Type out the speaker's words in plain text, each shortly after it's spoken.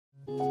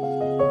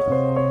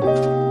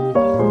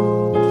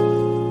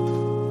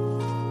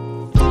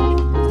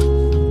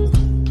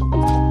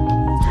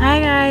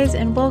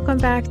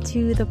welcome back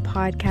to the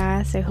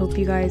podcast. I hope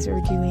you guys are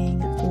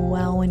doing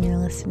well when you're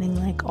listening,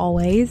 like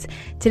always.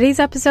 Today's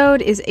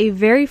episode is a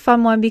very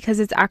fun one because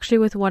it's actually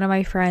with one of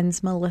my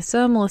friends,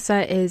 Melissa.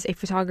 Melissa is a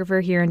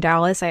photographer here in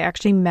Dallas. I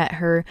actually met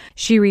her.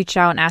 She reached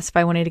out and asked if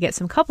I wanted to get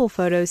some couple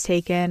photos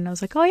taken. I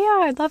was like, oh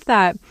yeah, I'd love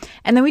that.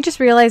 And then we just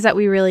realized that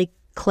we really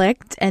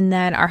clicked, and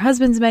then our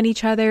husbands met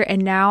each other,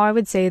 and now I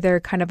would say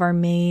they're kind of our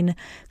main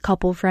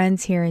couple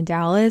friends here in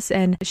Dallas.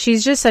 And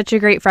she's just such a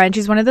great friend.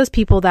 She's one of those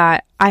people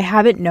that I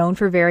haven't known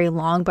for very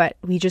long, but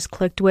we just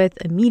clicked with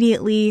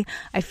immediately.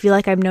 I feel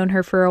like I've known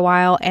her for a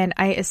while, and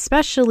I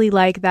especially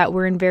like that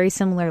we're in very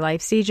similar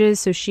life stages.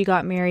 So she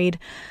got married,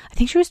 I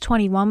think she was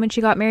 21 when she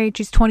got married.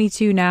 She's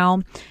 22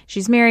 now.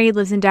 She's married,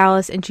 lives in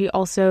Dallas, and she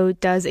also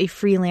does a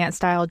freelance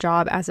style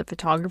job as a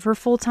photographer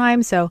full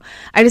time. So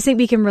I just think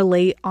we can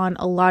relate on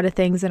a lot of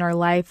things in our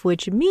life,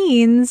 which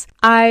means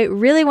I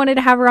really wanted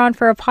to have her on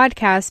for a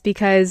podcast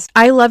because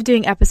I love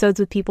doing episodes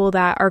with people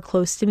that are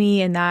close to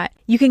me and that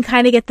you can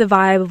kind of get the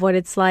vibe of what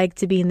it's like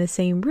to be in the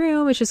same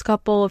room. It's just a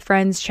couple of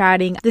friends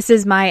chatting. This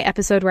is my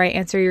episode where I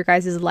answer your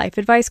guys' life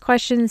advice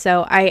questions.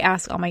 So I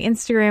ask on my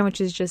Instagram,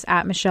 which is just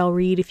at Michelle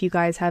Reed, if you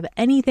guys have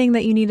anything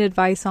that you need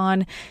advice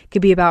on. It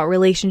could be about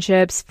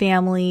relationships,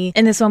 family.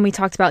 In this one, we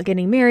talked about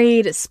getting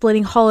married,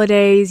 splitting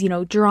holidays,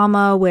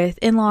 drama with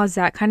in-laws,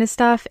 that kind of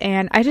stuff.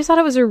 And I just thought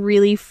it was a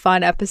really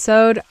fun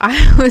episode.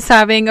 I was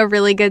having a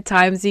really good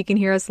time, so you can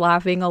hear us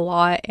laughing a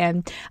lot.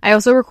 And I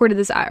also recorded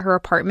this at her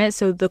apartment,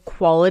 so the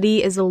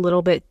quality is a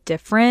little bit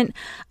different.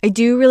 I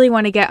do really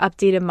want to get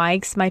updated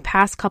mics. My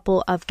past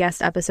couple of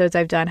guest episodes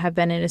I've done have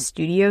been in a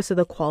studio, so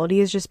the quality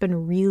has just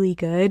been really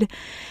good.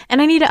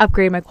 And I need to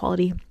upgrade my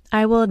quality.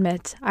 I will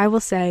admit, I will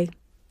say,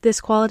 this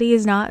quality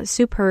is not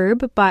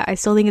superb, but I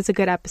still think it's a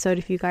good episode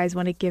if you guys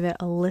want to give it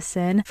a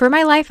listen. For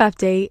my life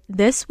update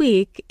this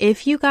week,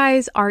 if you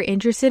guys are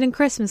interested in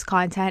Christmas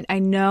content, I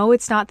know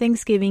it's not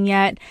Thanksgiving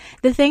yet.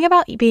 The thing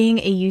about being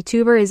a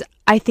YouTuber is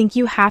I think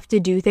you have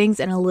to do things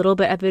in a little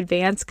bit of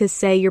advance because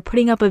say you're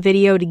putting up a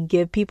video to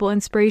give people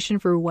inspiration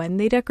for when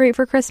they decorate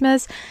for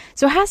Christmas.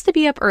 So it has to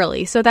be up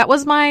early. So that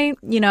was my,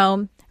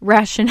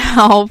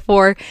 rationale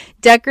for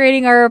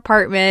decorating our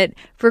apartment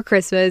for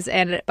Christmas.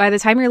 And by the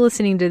time you're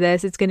listening to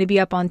this, it's going to be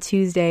up on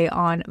Tuesday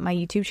on my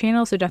YouTube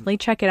channel. So definitely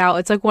check it out.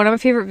 It's like one of my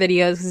favorite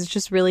videos because it's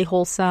just really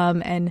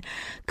wholesome and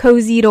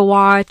cozy to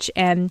watch.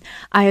 And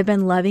I have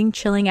been loving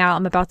chilling out.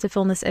 I'm about to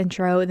film this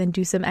intro and then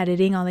do some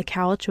editing on the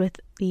couch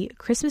with the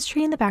Christmas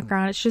tree in the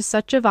background. It's just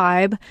such a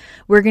vibe.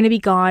 We're going to be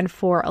gone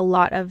for a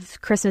lot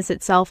of Christmas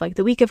itself, like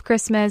the week of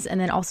Christmas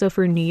and then also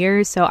for New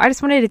Year's. So I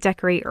just wanted to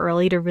decorate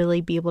early to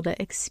really be able to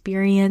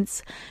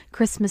experience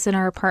Christmas in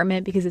our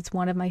apartment because it's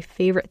one of my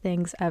favorite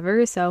things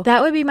ever. So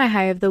that would be my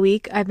high of the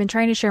week. I've been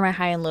trying to share my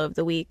high and low of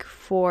the week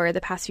for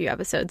the past few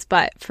episodes,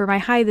 but for my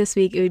high this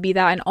week, it would be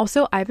that. And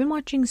also I've been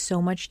watching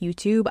so much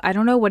YouTube. I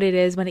don't know what it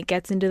is when it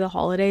gets into the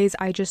holidays.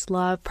 I just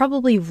love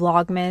probably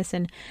Vlogmas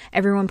and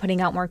everyone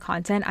putting out more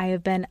content. I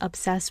have been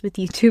obsessed with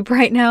YouTube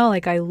right now.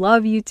 Like I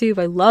love YouTube.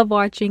 I love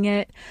watching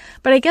it.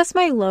 But I guess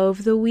my low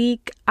of the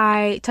week,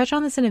 I touched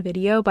on this in a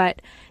video,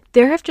 but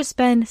there have just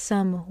been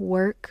some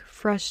work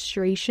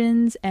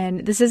frustrations,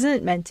 and this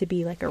isn't meant to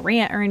be like a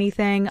rant or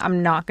anything.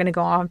 I'm not going to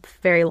go on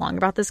very long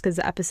about this because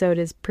the episode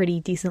is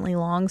pretty decently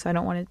long, so I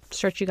don't want to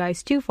stretch you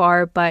guys too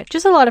far, but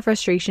just a lot of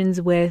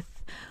frustrations with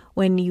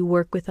when you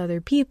work with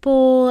other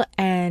people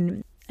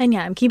and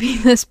yeah, I'm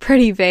keeping this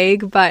pretty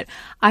vague, but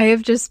I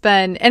have just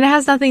been, and it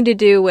has nothing to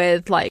do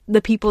with like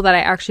the people that I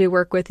actually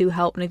work with who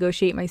help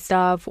negotiate my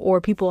stuff or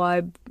people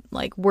I'm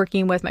like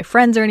working with, my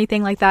friends or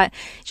anything like that.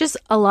 Just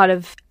a lot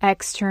of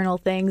external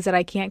things that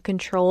I can't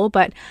control,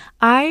 but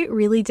I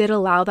really did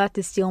allow that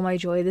to steal my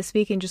joy this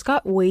week and just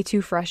got way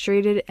too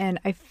frustrated. And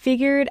I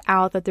figured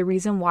out that the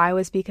reason why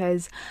was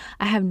because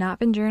I have not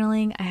been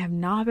journaling, I have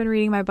not been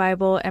reading my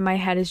Bible, and my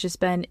head has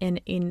just been in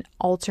an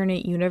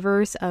alternate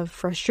universe of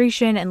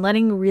frustration and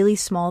letting really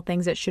small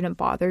things that shouldn't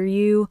bother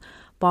you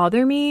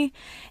bother me.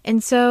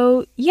 And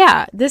so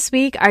yeah, this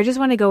week I just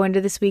want to go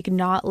into this week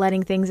not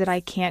letting things that I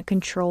can't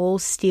control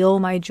steal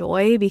my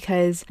joy,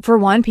 because for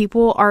one,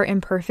 people are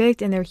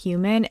imperfect and they're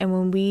human, and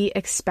when we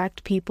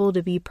expect people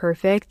to be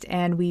perfect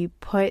and we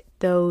put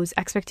those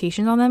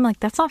expectations on them, like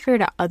that's not fair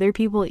to other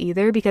people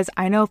either, because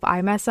I know if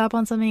I mess up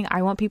on something,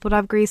 I want people to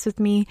have grace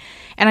with me,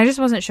 and I just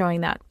wasn't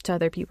showing that to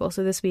other people.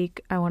 So this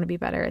week I want to be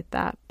better at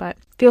that. But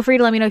feel free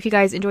to let me know if you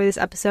guys enjoy this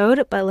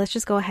episode, but let's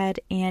just go ahead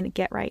and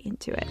get right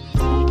into it.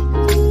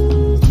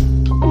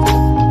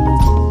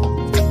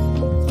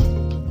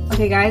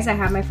 Okay guys, I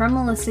have my friend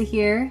Melissa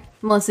here.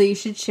 Melissa, you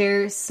should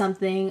share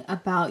something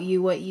about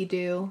you, what you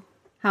do,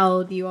 how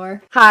old you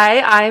are.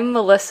 Hi, I'm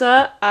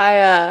Melissa.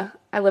 I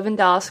live in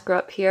Dallas, grew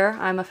up here.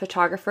 I'm a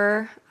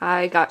photographer.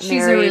 I got married.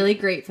 She's a really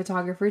great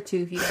photographer too,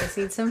 if you guys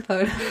need some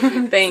photos.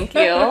 Thank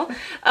you.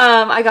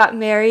 I got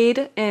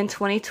married in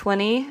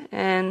 2020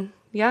 and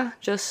yeah,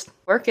 just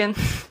working.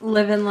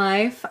 Living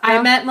life. Yeah.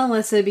 I met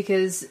Melissa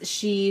because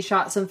she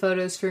shot some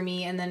photos for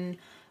me, and then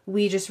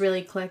we just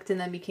really clicked and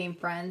then became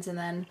friends, and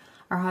then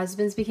our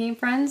husbands became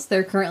friends.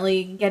 They're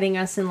currently getting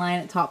us in line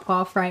at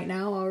Topgolf right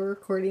now while we're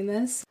recording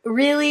this.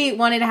 Really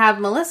wanted to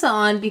have Melissa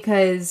on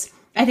because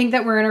I think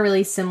that we're in a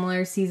really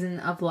similar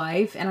season of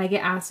life, and I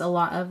get asked a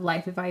lot of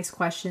life advice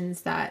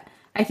questions that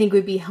I think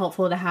would be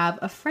helpful to have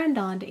a friend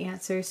on to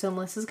answer. So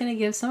Melissa's going to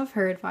give some of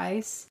her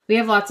advice. We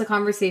have lots of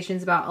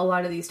conversations about a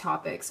lot of these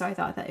topics, so I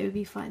thought that it would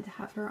be fun to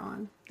have her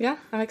on. Yeah,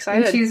 I'm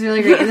excited. And she's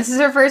really great. And this is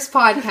her first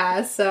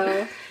podcast,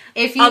 so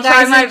if you I'll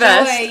guys try my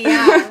enjoy,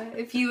 best.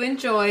 if you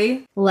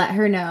enjoy, let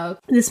her know.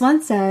 This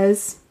one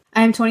says,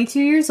 I am 22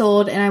 years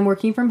old and I'm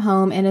working from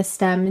home in a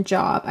STEM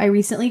job. I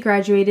recently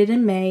graduated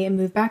in May and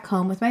moved back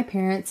home with my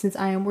parents since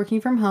I am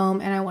working from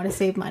home and I want to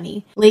save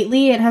money.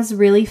 Lately, it has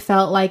really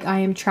felt like I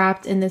am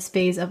trapped in this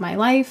phase of my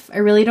life. I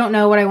really don't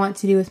know what I want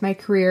to do with my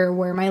career or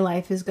where my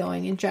life is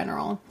going in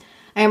general.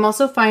 I am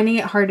also finding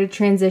it hard to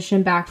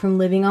transition back from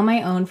living on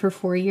my own for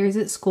 4 years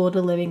at school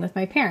to living with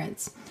my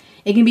parents.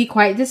 It can be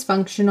quite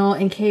dysfunctional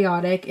and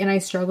chaotic, and I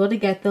struggle to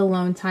get the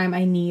alone time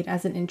I need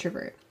as an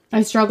introvert.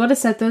 I struggle to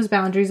set those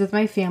boundaries with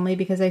my family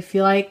because I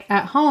feel like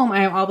at home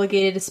I am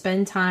obligated to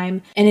spend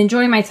time and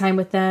enjoy my time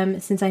with them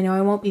since I know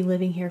I won't be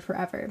living here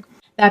forever.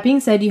 That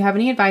being said, do you have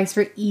any advice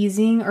for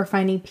easing or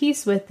finding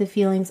peace with the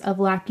feelings of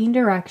lacking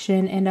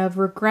direction and of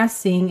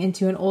regressing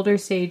into an older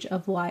stage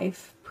of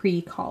life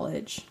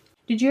pre-college?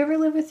 Did you ever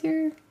live with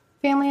your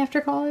family after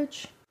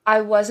college?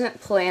 I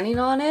wasn't planning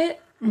on it,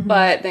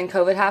 but then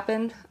COVID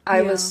happened.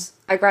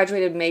 I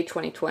graduated May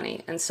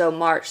 2020, and so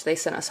March they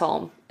sent us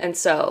home. And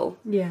so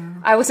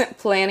I wasn't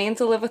planning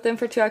to live with them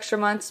for 2 extra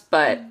months,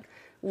 but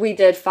we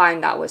did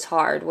find that was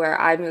hard, where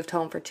I moved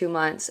home for 2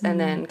 months and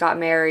then got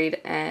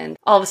married and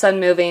all of a sudden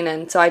moving,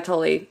 and so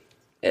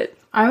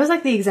I was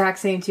like the exact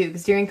same too,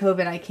 because during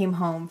COVID I came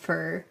home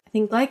for I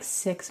think like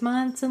 6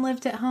 months and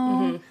lived at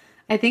home.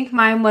 I think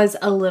mine was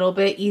a little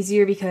bit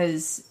easier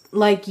because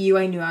like you,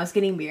 I knew I was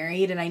getting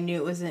married and I knew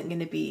it wasn't going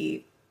to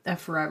be a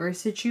forever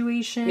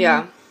situation.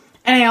 Yeah.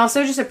 And I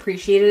also just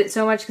appreciated it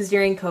so much because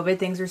during COVID,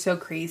 things were so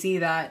crazy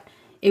that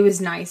it was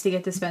nice to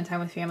get to spend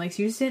time with family. Because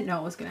you just didn't know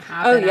what was going to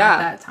happen at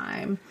that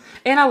time.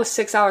 And I was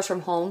 6 hours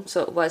from home,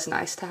 so it was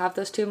nice to have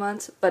those 2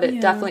 months. But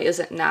it definitely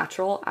isn't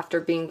natural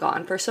after being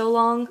gone for so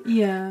long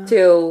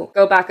to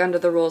go back under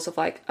the rules of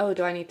like, oh,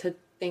 do I need to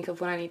think of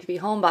when I need to be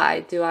home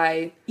by? Do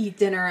I eat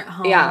dinner at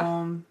home?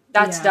 Yeah.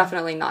 That's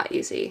definitely not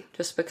easy,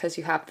 just because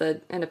you have the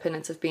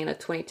independence of being a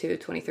 22,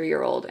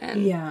 23-year-old,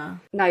 and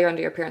now you're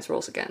under your parents'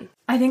 rules again.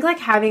 I think, like,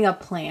 having a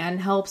plan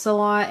helps a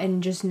lot,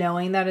 and just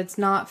knowing that it's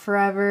not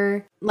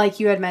forever. Like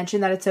you had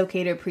mentioned, that it's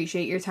okay to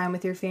appreciate your time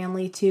with your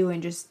family, too,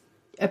 and just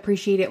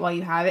appreciate it while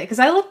you have it. Because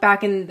I look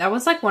back, and that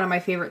was, like, one of my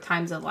favorite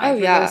times of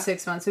life. Those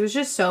 6 months. It was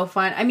just so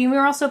fun. I mean, we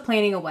were also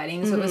planning a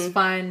wedding, so it was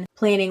fun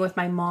planning with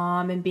my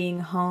mom and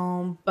being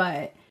home,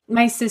 but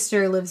my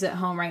sister lives at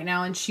home right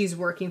now and she's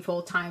working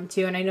full time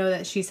too. And I know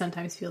that she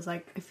sometimes feels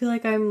like, I feel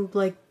like I'm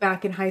like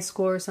back in high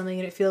school or something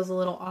and it feels a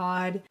little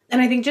odd.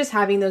 And I think just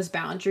having those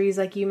boundaries,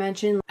 like you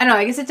mentioned, I don't know,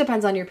 I guess it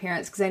depends on your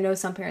parents because I know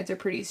some parents are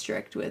pretty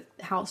strict with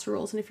house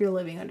rules. And if you're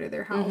living under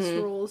their house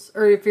rules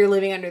or if you're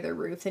living under their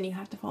roof, then you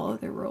have to follow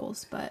their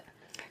rules. But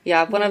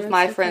yeah, one of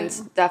my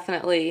friends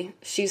definitely,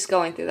 she's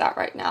going through that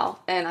right now.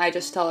 And I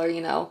just tell her,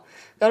 you know,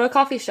 go to a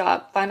coffee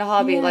shop, find a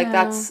hobby. Like,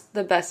 that's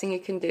the best thing you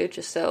can do,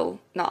 just so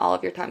not all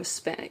of your time is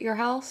spent at your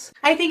house.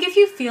 I think if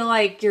you feel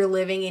like you're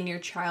living in your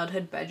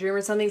childhood bedroom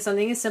or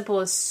something as simple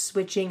as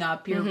switching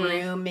up your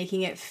room,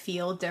 making it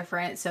feel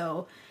different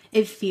so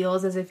it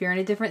feels as if you're in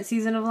a different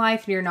season of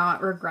life and you're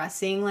not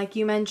regressing like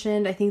you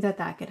mentioned, I think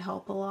that could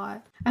help a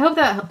lot. I hope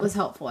that was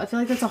helpful. I feel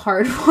like that's a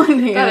hard one to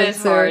answer. That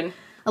is hard.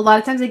 A lot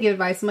of times I give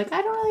advice, I'm like,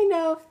 I don't really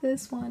know if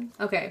this one.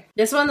 Okay.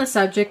 This one, the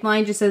subject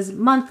line just says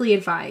monthly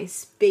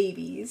advice,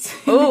 babies.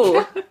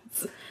 Oh.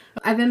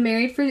 I've been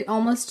married for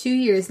almost 2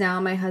 years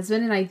now. My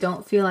husband and I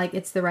don't feel like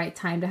it's the right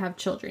time to have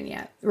children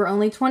yet. We're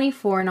only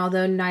 24, and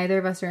although neither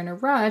of us are in a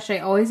rush, I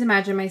always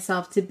imagine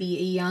myself to be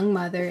a young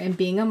mother, and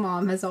being a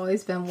mom has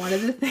always been one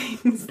of the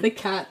things. The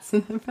cats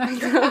in the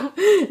background.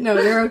 No,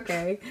 they're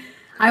okay.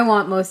 I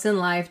want most in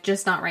life,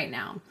 just not right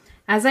now.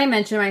 As I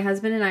mentioned, my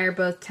husband and I are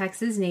both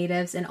Texas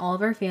natives, and all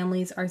of our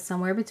families are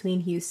somewhere between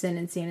Houston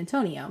and San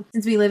Antonio.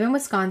 Since we live in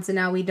Wisconsin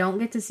now, we don't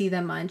get to see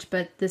them much,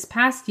 but this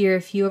past year,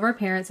 a few of our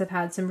parents have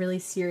had some really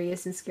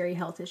serious and scary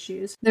health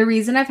issues. The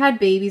reason I've had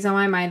babies on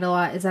my mind a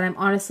lot is that I'm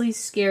honestly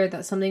scared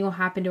that something will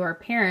happen to our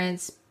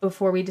parents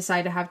before we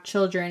decide to have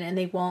children, and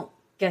they won't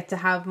get to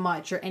have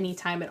much or any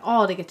time at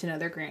all to get to know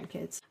their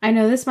grandkids. I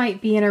know this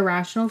might be an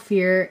irrational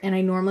fear, and I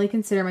normally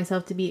consider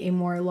myself to be a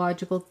more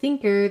logical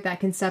thinker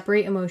that can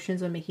separate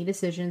emotions when making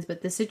decisions,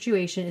 but this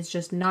situation is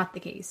just not the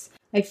case.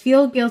 I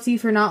feel guilty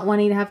for not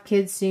wanting to have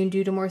kids soon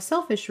due to more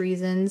selfish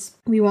reasons.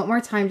 We want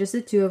more time, just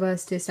the two of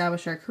us, to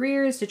establish our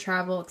careers, to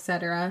travel,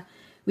 etc.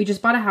 We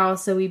just bought a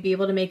house, so we'd be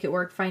able to make it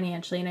work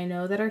financially, and I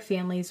know that our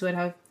families would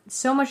have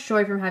so much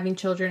joy from having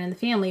children in the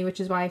family, which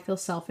is why I feel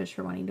selfish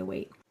for wanting to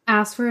wait.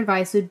 Ask for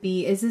advice would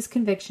be, is this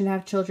conviction to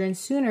have children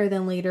sooner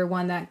than later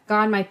one that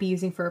God might be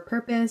using for a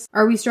purpose?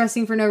 Are we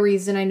stressing for no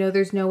reason? I know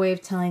there's no way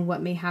of telling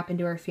what may happen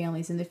to our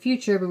families in the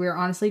future, but we are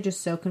honestly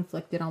just so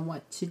conflicted on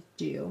what to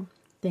do.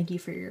 Thank you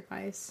for your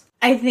advice.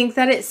 I think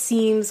that it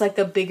seems like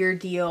a bigger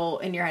deal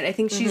in your head. I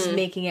think she's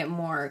making it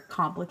more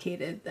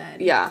complicated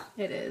than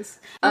it is.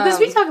 Because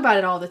we talk about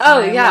it all the time. Oh,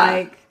 yeah.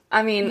 Like,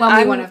 I mean, when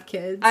we want to have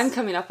kids. I'm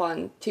coming up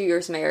on 2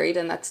 years married,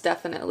 and that's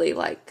definitely,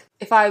 like,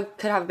 if I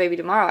could have a baby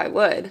tomorrow, I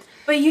would.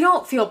 But you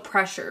don't feel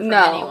pressure from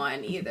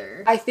anyone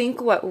either. I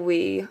think what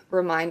we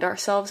remind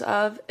ourselves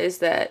of is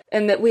that,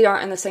 and that we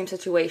aren't in the same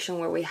situation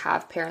where we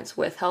have parents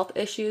with health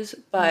issues,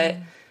 but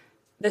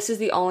this is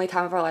the only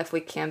time of our life we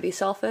can be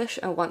selfish.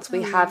 And once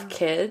we have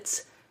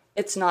kids,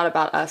 it's not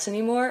about us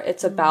anymore.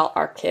 It's about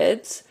our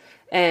kids.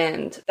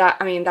 And that,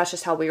 I mean, that's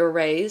just how we were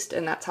raised,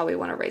 and that's how we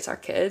want to raise our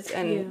kids.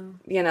 And,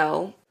 you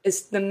know,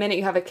 is the minute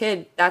you have a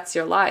kid, that's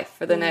your life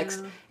for the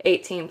next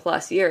 18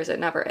 plus years. It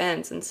never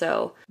ends. And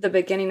so the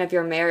beginning of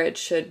your marriage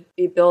should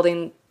be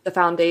building the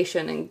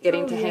foundation and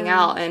getting to hang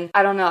out. And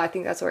I don't know, I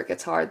think that's where it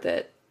gets hard,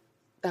 that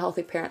the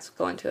healthy parents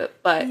go into it.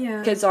 But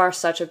kids are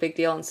such a big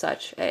deal and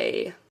such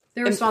a...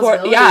 Their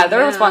responsibility.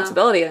 Their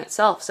responsibility in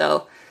itself.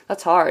 So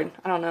that's hard.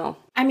 I don't know.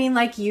 I mean,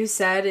 like you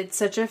said, it's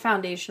such a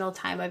foundational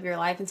time of your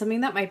life. And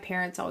something that my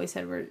parents always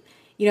said were,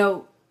 you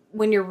know,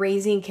 when you're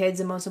raising kids,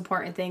 the most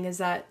important thing is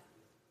that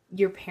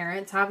your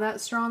parents have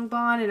that strong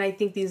bond. And I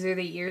think these are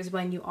the years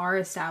when you are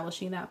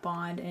establishing that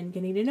bond and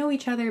getting to know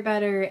each other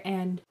better.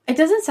 And it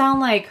doesn't sound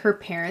like her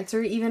parents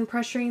are even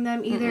pressuring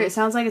them either. It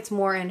sounds like it's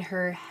more in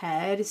her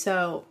head.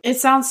 So it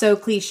sounds so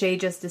cliche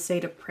just to say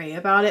to pray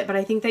about it. But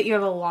I think that you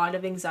have a lot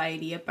of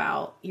anxiety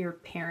about your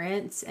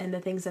parents and the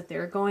things that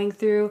they're going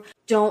through.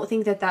 Don't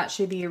think that that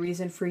should be a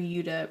reason for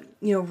you to,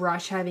 you know,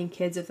 rush having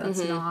kids if that's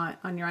not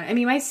on your own. I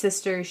mean, my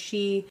sister,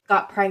 she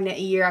got pregnant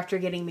a year after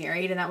getting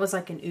married, and that was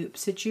like an oops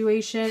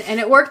situation.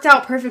 And it worked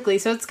out perfectly.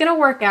 So it's going to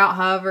work out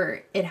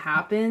however it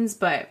happens.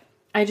 But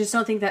I just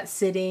don't think that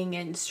sitting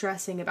and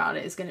stressing about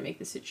it is going to make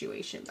the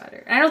situation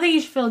better. And I don't think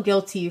you should feel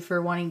guilty for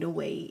wanting to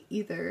wait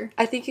either.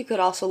 I think you could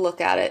also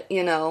look at it,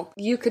 you know,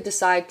 you could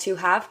decide to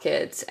have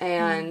kids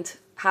and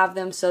have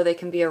them so they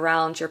can be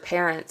around your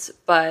parents.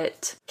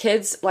 But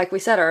kids, like we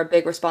said, are a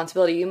big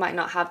responsibility. You might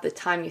not have the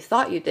time you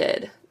thought you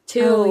did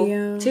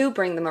to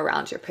bring them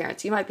around your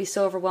parents. You might be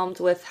so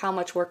overwhelmed with how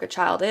much work a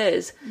child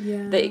is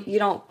that you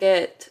don't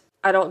get,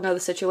 I don't know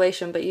the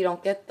situation, but you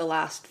don't get the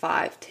last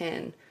 5,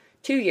 10,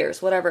 2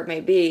 years, whatever it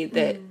may be,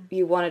 that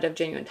you wanted of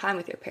genuine time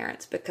with your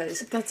parents, because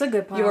that's a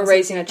good point. You were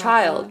raising a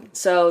child.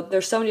 So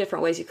there's so many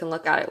different ways you can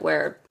look at it,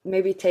 where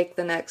maybe take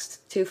the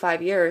next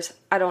 2-5 years.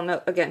 I don't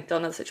know. Again,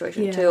 don't know the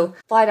situation to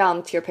fly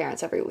down to your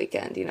parents every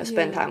weekend, you know,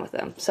 spend time with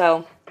them.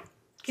 So,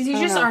 because you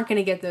just aren't going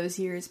to get those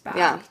years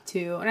back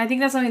too. And I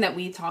think that's something that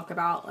we talk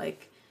about,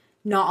 like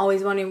not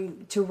always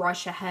wanting to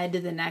rush ahead to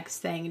the next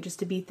thing and just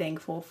to be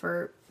thankful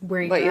for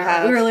where you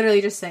are. We were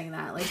literally just saying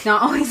that, like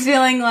not always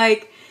feeling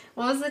like,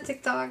 what was the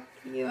TikTok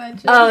you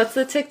mentioned? Oh, it's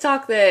the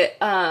TikTok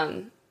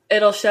that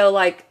it'll show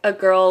like a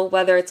girl,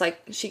 whether it's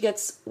like she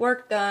gets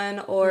work done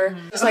or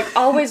just like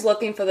always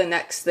looking for the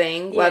next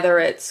thing, whether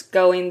it's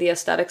going the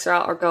aesthetics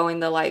route or going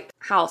the like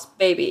house,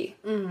 baby,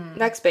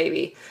 next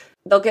baby.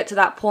 They'll get to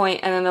that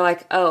point and then they're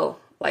like, oh,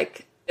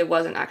 like it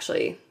wasn't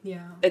actually,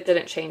 it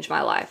didn't change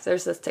my life.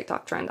 There's this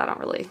TikTok trend. I don't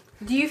really.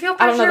 Do you feel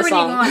pressure when you go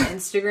on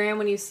Instagram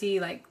when you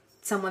see like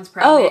someone's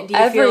pregnant? Do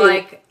you feel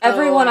like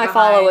everyone I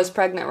follow is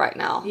pregnant right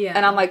now? Yeah.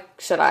 And I'm like,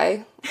 should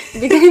I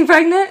be getting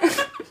pregnant?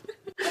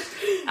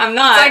 I'm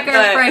not. It's like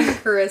our friend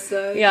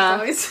Carissa.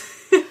 Yeah.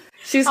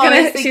 She's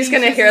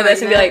gonna hear this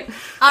and be like,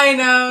 I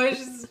know,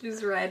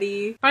 she's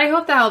ready. But I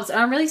hope that helps. And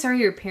I'm really sorry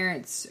your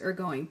parents are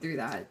going through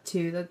that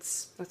too.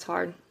 That's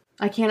hard.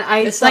 I can't.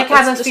 Have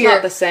a fear.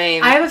 Not the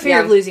same. I have a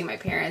fear of losing my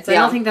parents. I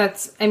don't think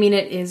that's. I mean,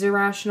 it is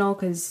irrational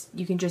because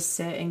you can just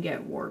sit and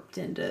get warped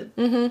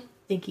into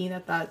thinking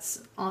that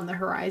that's on the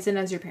horizon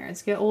as your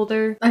parents get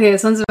older. Okay,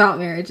 this one's about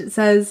marriage. It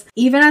says,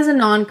 even as a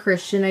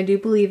non-Christian, I do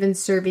believe in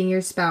serving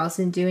your spouse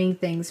and doing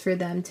things for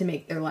them to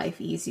make their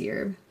life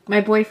easier. My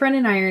boyfriend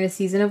and I are in a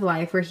season of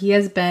life where he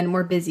has been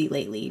more busy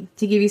lately.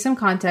 To give you some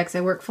context,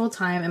 I work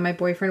full-time and my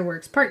boyfriend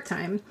works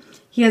part-time.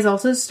 He has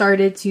also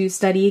started to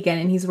study again,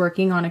 and he's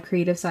working on a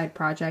creative side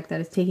project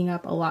that is taking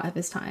up a lot of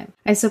his time.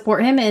 I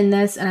support him in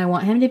this, and I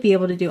want him to be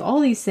able to do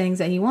all these things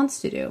that he wants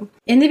to do.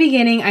 In the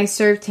beginning, I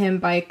served him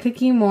by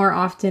cooking more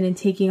often and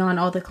taking on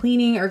all the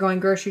cleaning or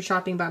going grocery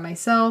shopping by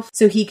myself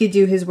so he could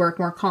do his work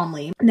more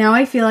calmly. Now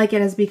I feel like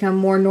it has become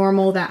more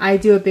normal that I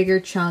do a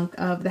bigger chunk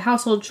of the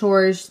household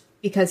chores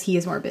because he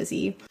is more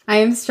busy. I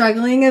am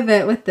struggling a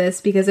bit with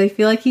this because I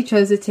feel like he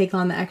chose to take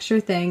on the extra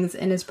things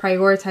and is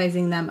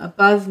prioritizing them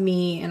above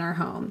me in our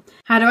home.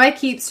 How do I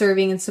keep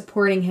serving and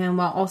supporting him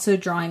while also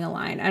drawing a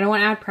line? I don't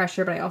want to add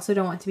pressure, but I also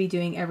don't want to be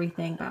doing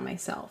everything by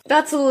myself.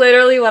 That's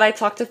literally what I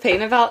talked to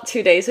Peyton about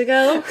 2 days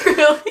ago.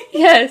 Really?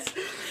 Yes.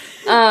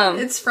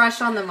 It's fresh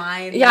on the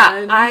mind.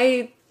 Yeah,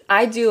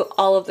 I do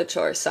all of the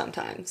chores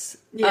sometimes.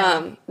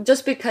 Yeah.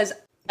 Just because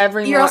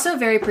you're also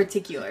very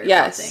particular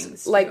about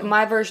things. Like too.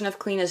 My version of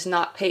clean is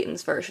not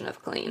Peyton's version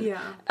of clean.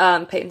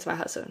 Yeah. Peyton's my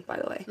husband,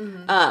 by the way.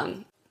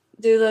 Mm-hmm.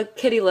 do the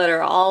kitty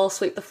litter. I'll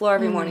sweep the floor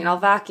every morning. I'll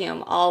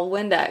vacuum. I'll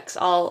Windex.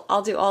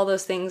 I'll do all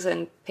those things,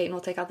 and Peyton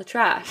will take out the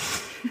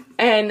trash.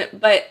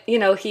 But you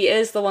know, he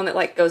is the one that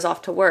like goes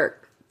off to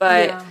work.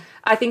 But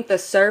I think the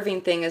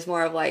serving thing is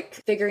more of like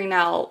figuring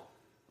out,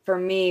 for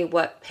me,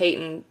 what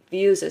Peyton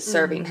views as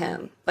serving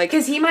him. Like,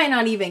 because he might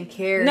not even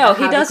care. No,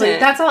 he doesn't.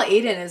 That's all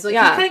Aiden is. Like,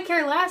 he couldn't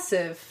care less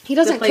if he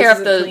doesn't care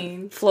if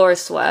the floor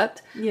is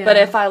swept. Yeah. But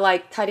if I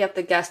like tidy up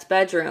the guest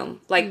bedroom,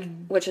 like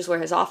which is where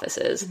his office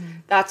is,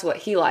 that's what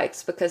he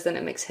likes, because then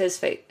it makes his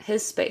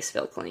space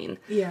feel clean.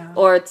 Yeah.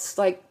 Or it's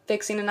like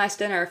fixing a nice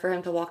dinner for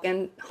him to walk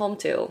in home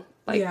to.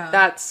 Like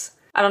that's,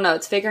 I don't know.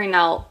 It's figuring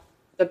out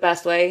the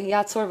best way.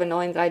 Yeah, it's sort of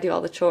annoying that I do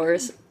all the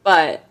chores,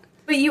 but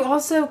you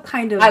also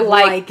kind of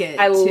like it.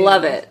 I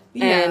love it.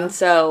 Yeah. And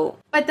so...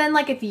 But then,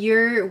 like, if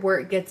your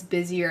work gets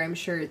busier, I'm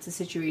sure it's a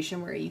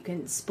situation where you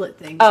can split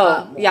things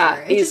up more.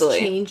 Yeah, easily. It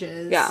just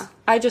changes. Yeah.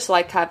 I just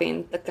like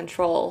having the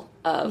control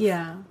of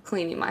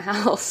cleaning my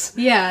house.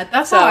 Yeah,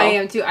 that's how I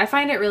am, too. I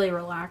find it really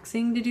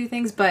relaxing to do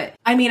things. But,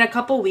 I mean, a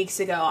couple weeks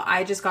ago,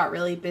 I just got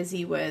really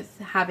busy with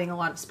having a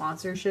lot of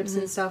sponsorships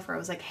and stuff where I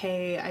was like,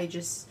 hey,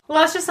 well,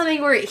 that's just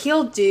something where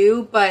he'll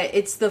do, but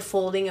it's the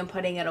folding and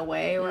putting it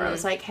away where I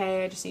was like,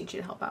 hey, I just need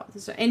you to help out with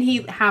this. And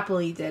he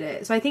happily did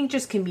it. So I think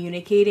just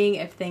communicating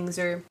if things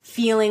are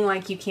feeling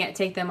like you can't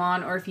take them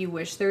on, or if you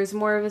wish there was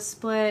more of a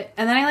split.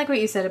 And then I like what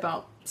you said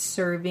about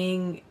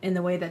serving in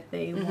the way that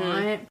they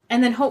want.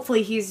 And then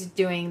hopefully he's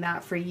doing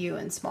that for you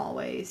in small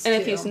ways, and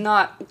if he's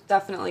not,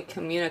 definitely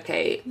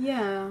communicate.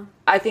 Yeah.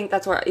 I think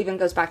that's where it even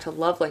goes back to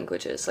love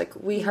languages.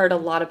 Like, we heard a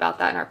lot about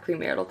that in our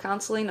premarital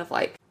counseling of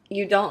like,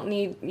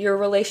 your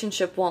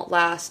relationship won't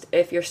last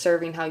if you're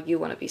serving how you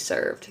want to be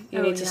served.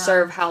 You need to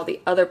serve how the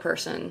other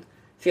person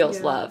feels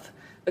love.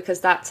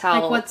 Because that's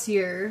how... Like, what's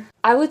your...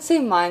 I would say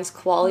mine's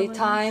quality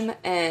time,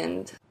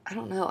 and I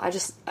don't know,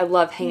 I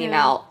love hanging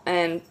out,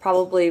 and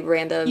probably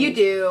random... You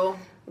do.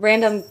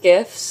 Random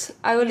gifts,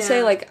 I would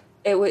say, like,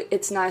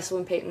 it's nice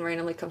when Peyton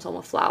randomly comes home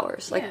with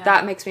flowers. Like,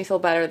 that makes me feel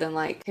better than,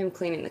 like, him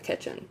cleaning the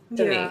kitchen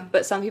to me.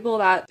 But some people,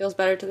 that feels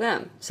better to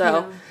them.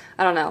 So,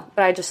 I don't know.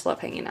 But I just love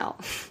hanging out.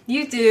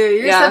 You do.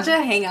 You're such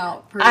a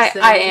hangout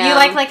person. I am.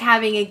 You like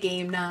having a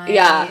game night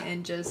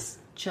and just...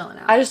 chilling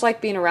out. I just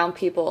like being around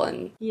people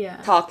and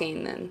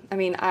talking, and I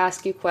mean, I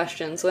ask you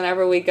questions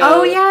whenever we go.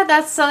 Oh yeah,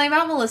 that's something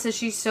about Melissa.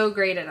 She's so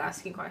great at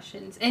asking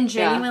questions and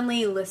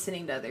genuinely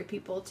listening to other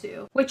people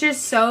too, which is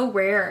so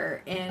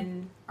rare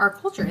in our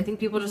culture. I think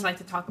people just like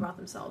to talk about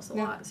themselves a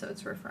lot, so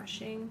it's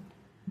refreshing.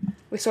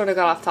 We sort of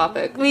got off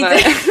topic. We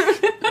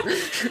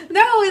did.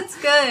 No,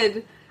 it's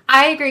good.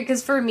 I agree,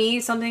 because for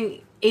me,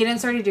 Aiden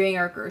started doing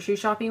our grocery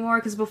shopping more,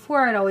 because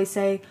before I'd always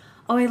say,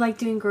 oh, I like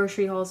doing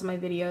grocery hauls in my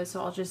videos,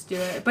 so I'll just do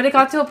it. But it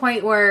got to a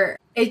point where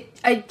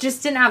I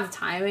just didn't have the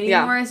time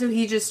anymore, so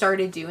he just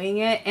started doing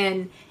it,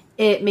 and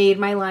it made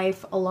my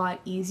life a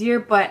lot easier,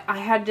 but I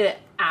had to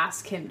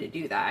ask him to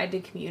do that. I had to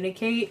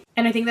communicate.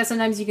 And I think that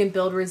sometimes you can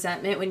build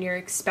resentment when you're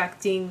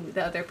expecting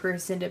the other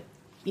person to,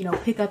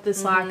 pick up the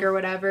slack or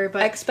whatever.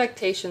 But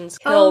expectations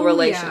kill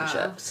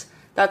relationships.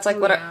 That's like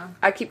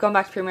I keep going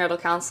back to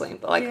premarital counseling,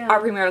 but like our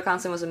premarital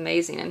counseling was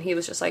amazing, and he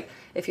was just like,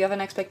 if you have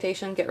an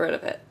expectation, get rid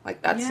of it.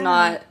 Like, that's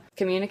not,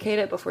 communicate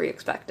it before you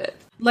expect it.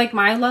 Like,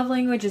 my love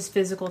language is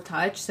physical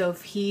touch, so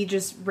if he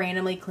just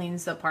randomly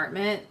cleans the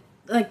apartment,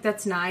 like,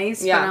 that's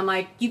nice, but I'm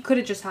like, you could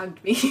have just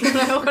hugged me.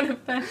 I would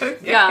have been okay.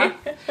 Yeah.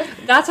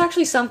 That's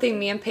actually something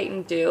me and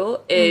Peyton do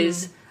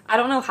is, I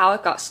don't know how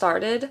it got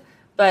started,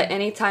 but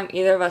anytime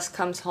either of us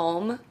comes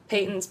home,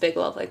 Peyton's big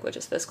love language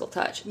is physical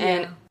touch.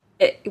 And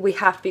we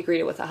have to be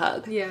greeted with a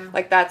hug. Yeah.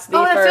 Like, that's the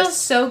first... Oh, that feels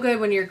so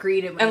good when you're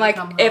greeted when you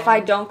come home. If I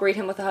don't greet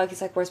him with a hug,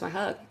 he's like, where's my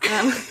hug?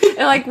 And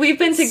like, we've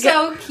been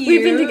together... So cute.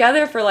 We've been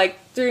together for, like,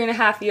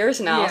 3.5 years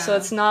now, so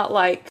it's not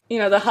like,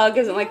 the hug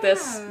isn't like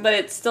this, but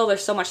it's still,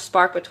 there's so much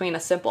spark between a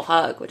simple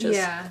hug, which is,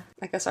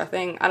 I guess, our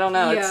thing. I don't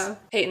know. It's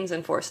Peyton's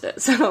enforced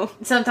it, so...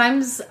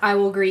 Sometimes I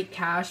will greet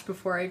Cash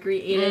before I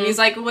greet Aiden. He's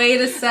like,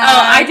 wait a sec. Oh,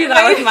 I do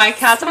that with my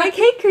cats. I'm like,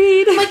 hey,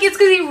 Creed. Like, it's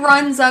because he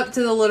runs up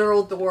to the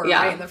literal door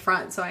right in the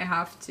front, so I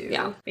have to.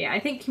 Yeah. But I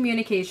think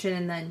communication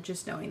and then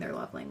just knowing their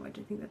love language,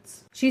 I think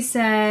that's... She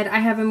said, I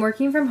have been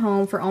working from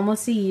home for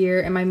almost a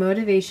year, and my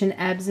motivation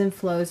ebbs and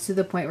flows to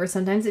the point where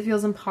sometimes it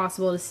feels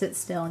impossible to sit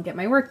still and get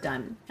my work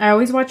done. I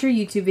always watch your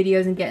YouTube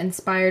videos and get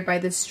inspired by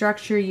the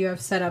structure you have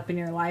set up in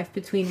your life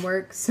between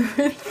work, so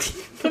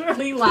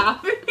literally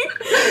laughing,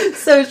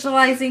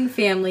 socializing,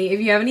 family.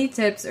 If you have any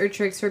tips or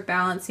tricks for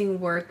balancing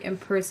work and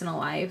personal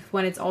life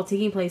when it's all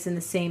taking place in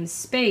the same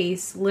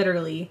space,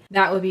 literally,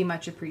 that would be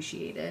much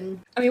appreciated.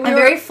 I mean, I'm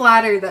very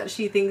flattered that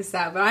she thinks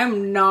that, but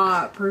I'm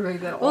not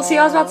perfect at all. Well, see,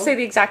 I was about to say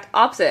the exact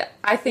opposite.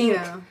 I think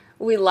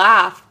we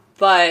laugh,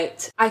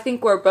 but I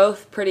think we're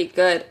both pretty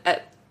good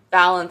at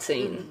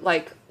balancing,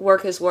 like,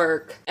 work is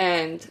work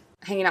and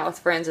hanging out with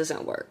friends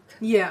isn't work.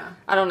 Yeah.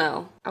 I don't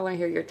know. I want to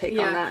hear your take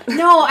on that.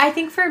 No, I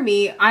think for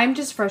me, I'm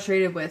just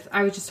frustrated with,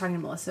 I was just talking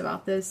to Melissa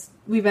about this.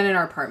 We've been in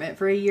our apartment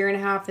for a year and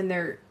a half and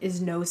there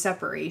is no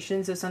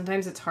separation. So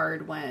sometimes it's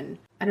hard when,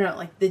 I don't know,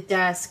 like the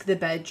desk, the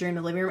bedroom,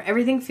 the living room,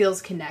 everything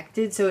feels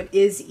connected. So it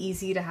is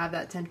easy to have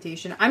that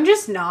temptation. I'm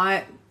just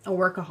not a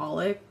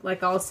workaholic.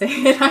 Like I'll say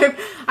it.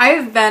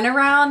 I've been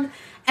around,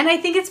 and I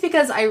think it's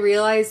because I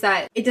realize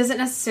that it doesn't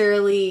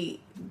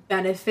necessarily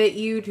benefit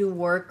you to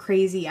work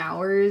crazy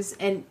hours,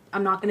 and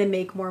I'm not going to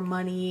make more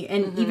money.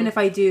 And even if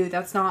I do,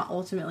 that's not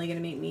ultimately going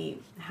to make me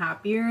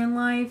happier in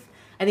life.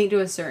 I think to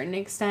a certain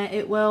extent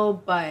it will,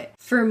 but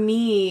for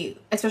me,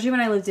 especially when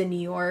I lived in New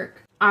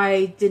York,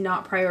 I did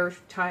not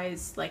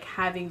prioritize like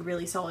having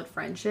really solid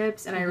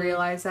friendships, and I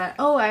realized that,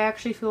 I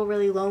actually feel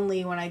really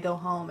lonely when I go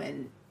home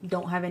and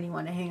don't have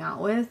anyone to hang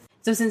out with.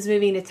 So since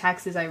moving to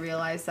Texas, I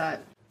realized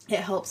that it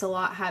helps a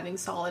lot having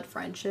solid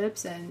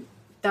friendships, and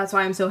that's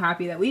why I'm so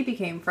happy that we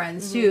became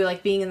friends too,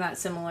 like being in that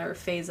similar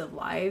phase of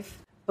life.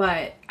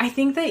 But I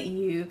think that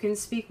you can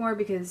speak more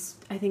because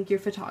I think your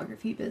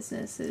photography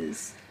business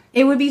is...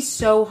 It would be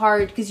so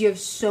hard because you have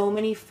so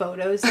many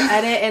photos to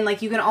edit, and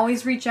like you can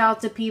always reach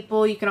out to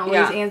people, you can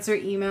always answer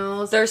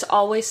emails. There's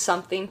always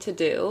something to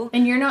do.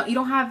 And you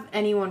don't have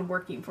anyone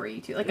working for you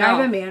too. Like I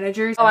have a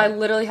manager. I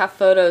literally have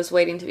photos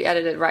waiting to be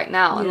edited right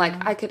now. And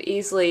like I could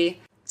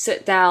easily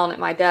sit down at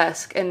my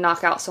desk and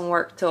knock out some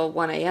work till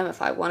 1 a.m.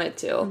 if I wanted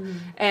to.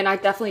 And I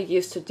definitely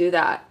used to do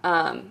that.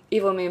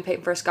 Even when me and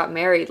Peyton first got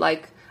married,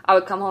 like I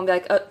would come home and be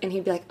like, and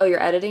he'd be like,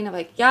 you're editing? I'm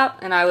like, yep.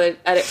 And I would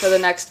edit for the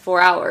next 4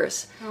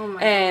 hours.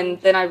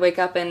 And then I'd wake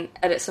up and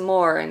edit some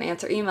more and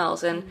answer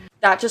emails. And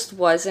that just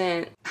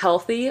wasn't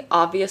healthy,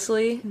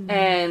 obviously.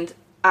 And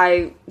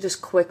I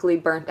just quickly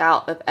burnt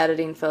out of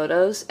editing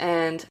photos.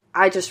 And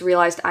I just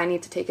realized I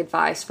need to take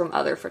advice from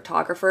other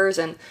photographers.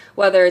 And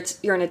whether it's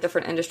you're in a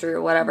different industry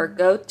or whatever,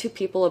 go to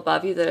people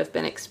above you that have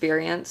been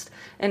experienced.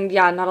 And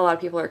yeah, not a lot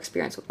of people are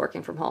experienced with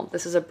working from home.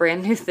 This is a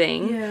brand new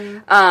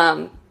thing.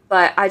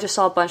 But I just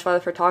saw a bunch of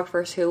other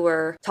photographers who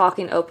were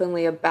talking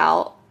openly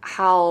about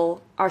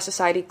how our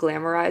society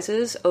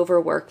glamorizes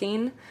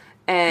overworking,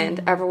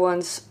 and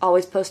everyone's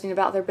always posting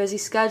about their busy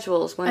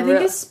schedules. I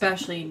think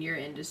especially in your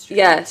industry,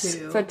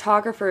 too.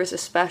 Photographers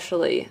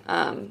especially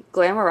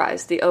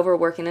glamorize the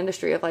overworking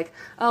industry of like,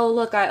 oh,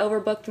 look, I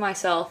overbooked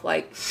myself.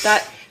 Like,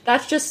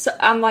 that's just,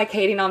 I'm like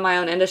hating on my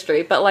own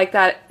industry, but like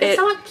that... It's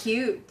not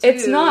cute, too.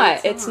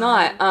 It's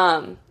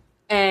not.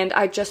 And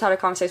I just had a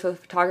conversation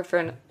with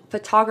a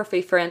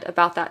photography friend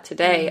about that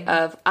today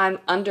of I'm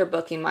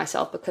underbooking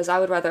myself because I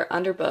would rather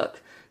underbook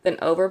than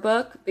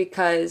overbook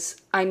because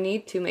I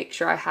need to make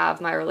sure I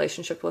have my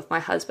relationship with my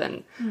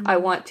husband. I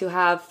want to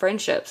have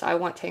friendships. I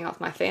want to hang out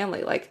with my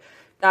family. Like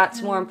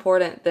that's more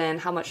important than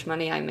how much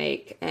money I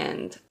make.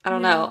 And I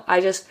don't know.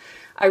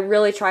 I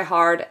really try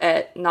hard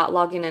at not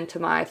logging into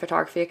my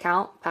photography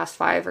account past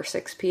 5 or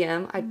 6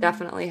 p.m. I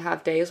definitely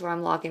have days where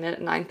I'm logging in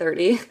at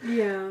 9:30.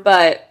 Yeah.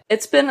 But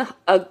it's been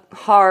a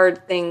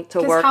hard thing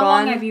to work on. How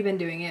long have you been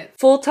doing it?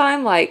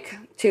 Full-time, like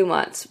 2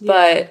 months. Yeah.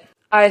 But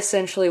I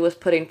essentially was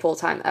putting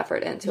full-time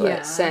effort into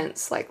it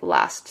since like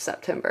last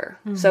September.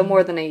 So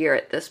more than a year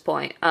at this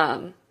point.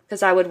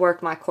 Because I would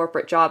work my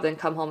corporate job, then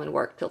come home and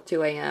work till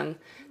 2 a.m.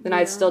 Then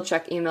I'd still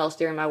check emails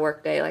during my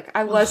work day. Like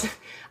I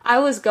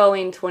was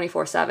going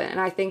 24/7, and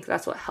I think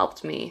that's what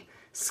helped me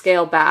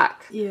scale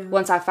back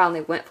once I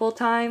finally went full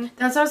time.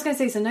 That's what I was gonna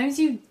say. Sometimes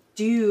you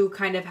do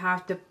kind of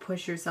have to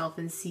push yourself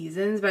in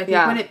seasons, but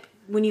I think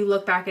when you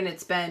look back and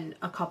it's been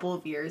a couple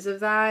of years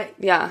of that,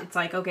 it's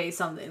like, okay,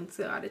 something's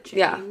gotta change.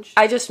 Yeah,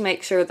 I just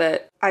make sure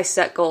that I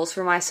set goals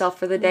for myself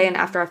for the day, and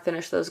after I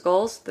finish those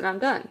goals, then I'm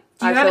done.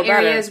 Do you have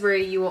areas where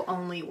you will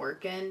only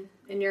work in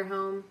your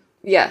home?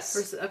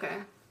 Yes. Okay.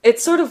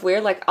 It's sort of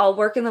weird. Like, I'll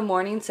work in the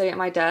morning sitting at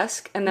my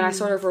desk, and then I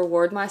sort of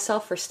reward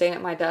myself for staying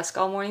at my desk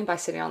all morning by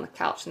sitting on the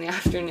couch in the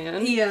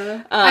afternoon.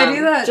 Yeah. I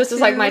do that, just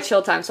as, like, my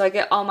chill time. So I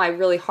get all my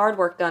really hard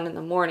work done in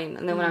the morning,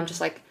 and then when I'm just,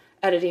 like,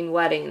 editing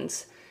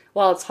weddings,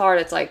 while it's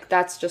hard, it's, like,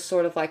 that's just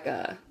sort of, like,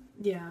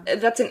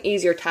 that's an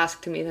easier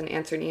task to me than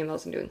answering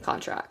emails and doing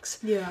contracts.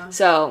 Yeah.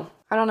 So,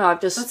 I don't know,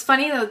 That's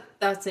funny that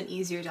that's an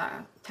easier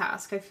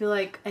task. I feel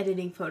like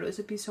editing photos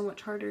would be so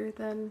much harder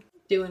than...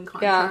 doing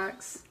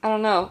contracts. Yeah. I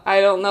don't know.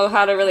 I don't know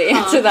how to really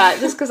answer that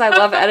just because I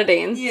love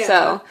editing.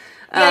 So,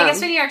 I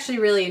guess when you actually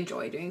really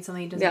enjoy doing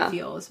something, it doesn't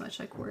feel as much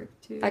like work,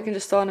 too. I can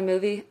just throw on a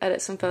movie,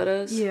 edit some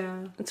photos.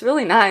 Yeah. It's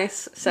really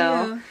nice.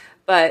 So,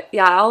 but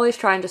yeah, I always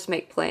try and just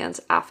make plans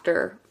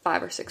after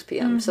 5 or 6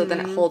 p.m. So then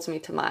it holds me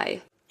to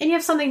my... And you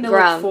have something to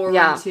look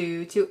forward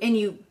to, and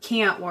you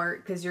can't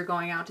work because you're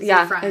going out to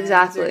see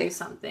friends or do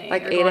something.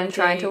 Like Aiden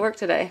trying to work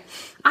today.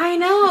 I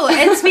know.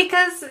 It's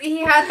because he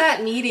had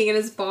that meeting and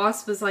his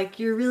boss was like,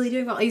 you're really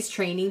doing well. He's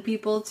training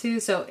people too.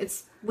 So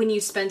it's when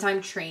you spend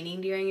time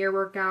training during your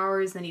work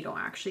hours, then you don't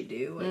actually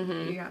do what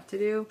you have to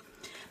do.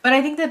 But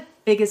I think the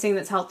biggest thing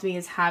that's helped me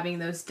is having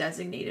those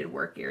designated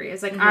work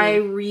areas. Like, I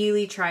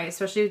really try,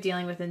 especially with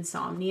dealing with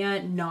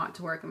insomnia, not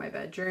to work in my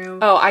bedroom.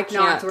 Oh, I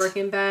can't. Not to work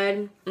in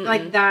bed.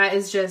 Like, that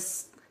is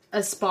just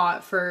a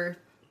spot for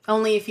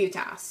only a few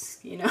tasks,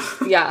 you know?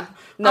 Yeah.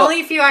 No.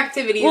 Only a few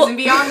activities, and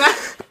beyond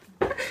that...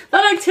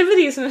 What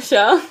activities,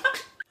 Michelle?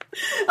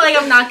 Like,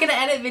 I'm not going to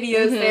edit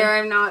videos there.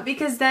 I'm not.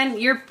 Because then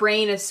your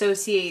brain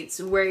associates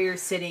where you're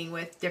sitting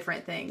with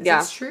different things.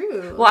 Yeah. It's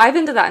true. Well, I've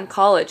been to that in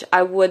college.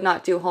 I would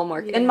not do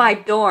homework. In my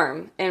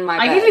dorm, in my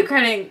bed. I give you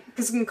credit,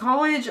 because in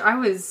college,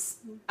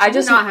 I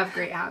did not have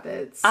great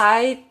habits.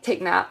 I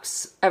take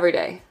naps every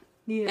day.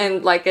 Yeah.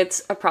 And, like,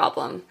 it's a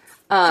problem.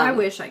 I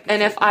wish I could.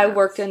 And if I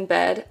worked in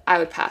bed, I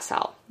would pass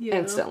out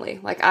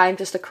instantly. Like, I'm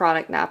just a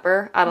chronic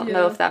napper. I don't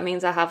know if that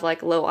means I have,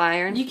 like, low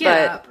iron. You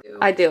get up.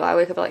 I do. I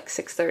wake up at, like,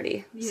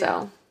 6:30. Yeah.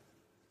 So,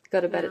 go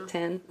to bed at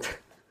 10.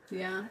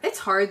 Yeah. It's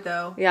hard,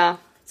 though. Yeah.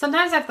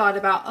 Sometimes I've thought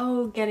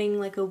about, getting,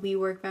 like, a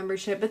WeWork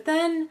membership. But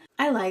then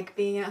I like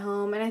being at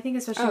home. And I think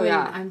especially when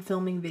I'm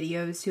filming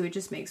videos, too, it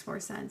just makes more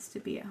sense to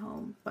be at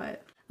home.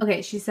 But...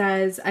 Okay, she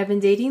says, I've been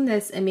dating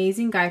this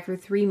amazing guy for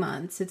 3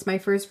 months. It's my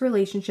first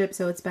relationship,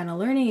 so it's been a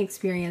learning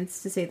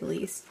experience, to say the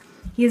least.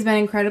 He has been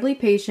incredibly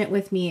patient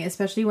with me,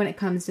 especially when it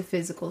comes to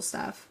physical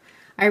stuff.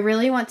 I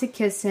really want to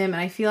kiss him,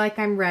 and I feel like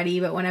I'm ready,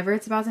 but whenever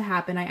it's about to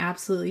happen, I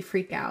absolutely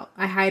freak out.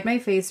 I hide my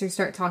face or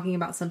start talking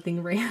about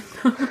something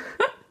random.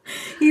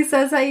 He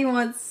says that he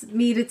wants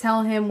me to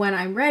tell him when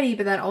I'm ready,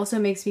 but that also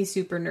makes me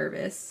super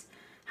nervous.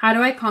 How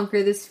do I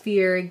conquer this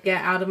fear,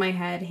 get out of my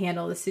head,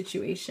 handle the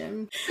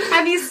situation?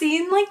 Have you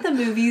seen, like, the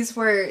movies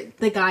where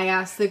the guy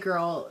asks the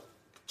girl,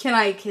 can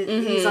I kiss?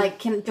 He's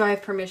like, do I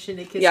have permission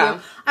to kiss you?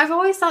 I've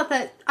always thought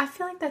that, I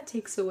feel like that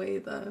takes away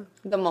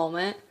the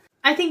moment.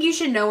 I think you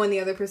should know when the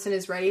other person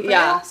is ready, but it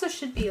also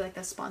should be, like,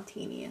 a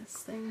spontaneous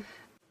thing.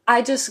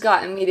 I just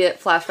got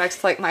immediate flashbacks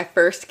to, like, my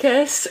first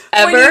kiss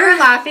ever. When you were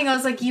laughing, I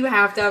was like, you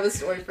have to have a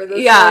story for this.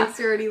 Yeah.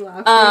 You're already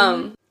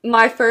laughing.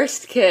 My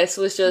first kiss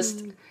was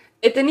just...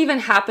 It didn't even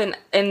happen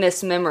in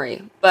this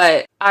memory,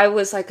 but I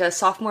was like a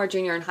sophomore,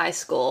 junior in high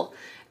school,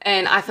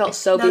 and I felt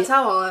so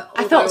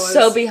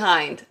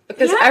behind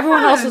because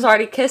everyone else was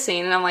already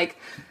kissing, and I'm like,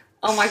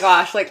 oh my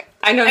gosh, like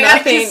I know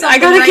nothing. I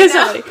gotta kiss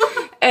somebody.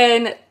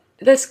 And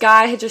this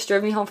guy had just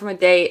driven me home from a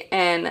date,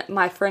 and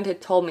my friend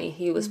had told me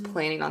he was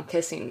planning on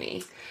kissing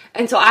me,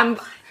 and so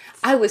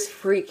I was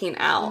freaking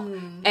out,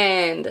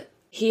 and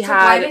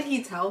why did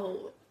he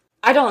tell?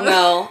 I don't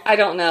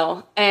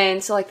know.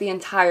 And so, like, the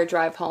entire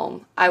drive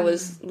home, I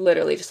was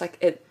literally just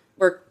like,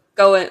 we're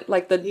going,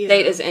 like, the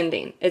date is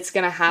ending. It's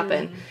gonna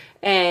happen.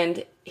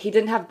 And he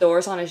didn't have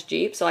doors on his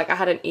Jeep, so, like, I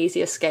had an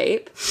easy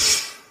escape.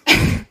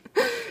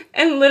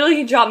 And literally,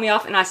 he dropped me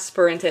off, and I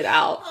sprinted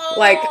out. Oh.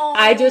 Like,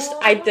 I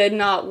did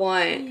not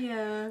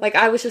want, like,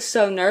 I was just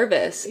so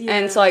nervous. Yeah.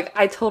 And so, like,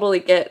 I totally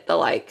get the,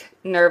 like,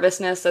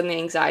 nervousness and the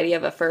anxiety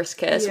of a first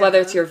kiss, whether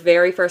it's your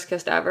very first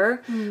kiss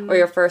ever, or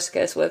your first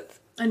kiss with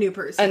a new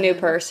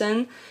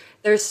person.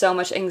 There's so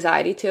much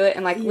anxiety to it,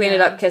 and like we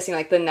ended up kissing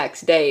like the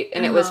next date,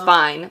 and it was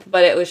fine,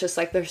 but it was just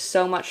like there's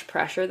so much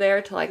pressure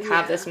there to like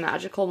have this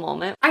magical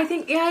moment. I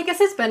think I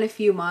guess it's been a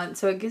few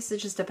months, so I guess it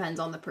just depends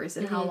on the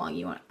person how long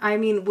you want. I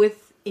mean,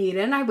 with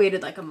Aiden, I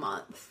waited like a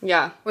month,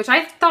 which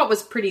I thought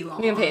was pretty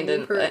long. Me and Payne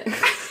didn't, but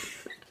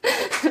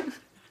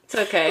it's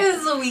okay. It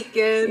was a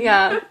weekend.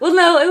 Well,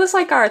 no, it was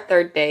like our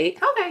third date.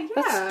 Okay,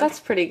 that's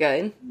pretty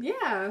good.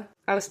 Yeah,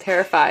 I was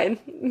terrified.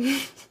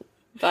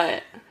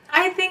 But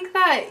I think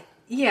that,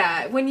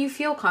 when you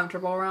feel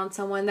comfortable around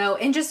someone, though,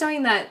 and just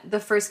knowing that the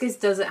first kiss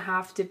doesn't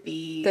have to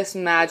be this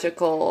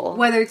magical,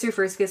 whether it's your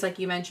first kiss, like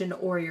you mentioned,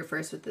 or your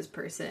first with this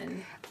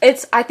person.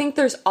 I think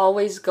there's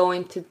always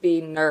going to be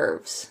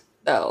nerves,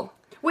 though.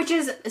 Which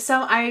is,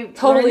 so I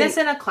learned this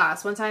in a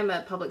class, one time,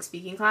 a public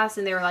speaking class,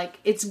 and they were like,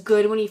 it's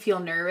good when you feel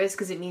nervous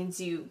because it means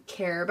you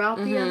care about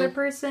the other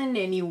person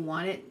and you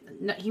want it.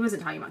 No, he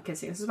wasn't talking about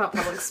kissing. This was about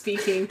public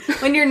speaking.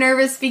 When you're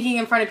nervous speaking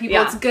in front of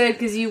people, it's good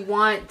because you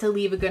want to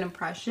leave a good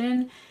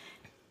impression.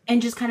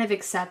 And just kind of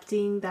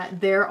accepting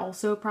that they're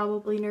also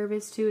probably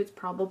nervous too. It's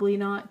probably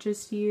not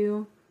just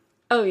you.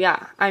 Oh,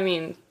 yeah. I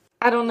mean,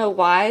 I don't know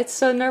why it's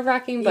so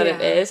nerve-wracking, but it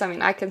is. I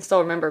mean, I can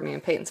still remember me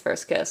and Peyton's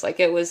first kiss. Like,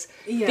 it was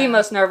the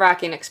most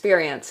nerve-wracking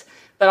experience.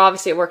 But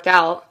obviously it worked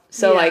out.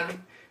 So, like,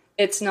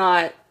 it's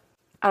not...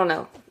 I don't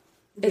know.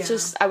 It's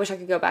just... I wish I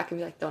could go back and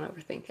be like, don't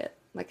overthink it.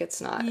 Like, it's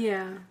not...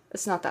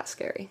 It's not that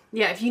scary.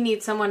 Yeah, if you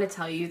need someone to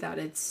tell you that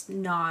it's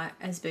not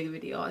as big of a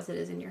deal as it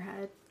is in your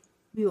head,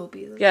 we will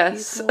be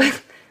yes.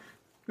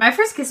 My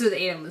first kiss with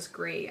Aiden was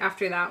great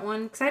after that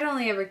one. Because I'd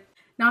only ever...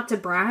 Not to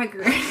brag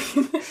or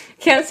anything.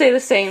 Can't say the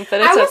same,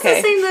 but it's okay. I was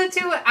the same, though,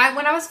 too.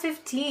 When I was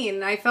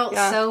 15, I felt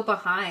so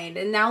behind.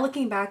 And now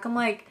looking back, I'm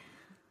like...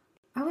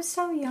 I was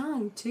so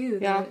young, too.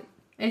 Yeah.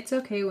 It's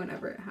okay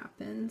whenever it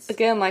happens.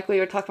 Again, like we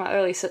were talking about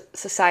earlier,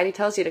 society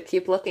tells you to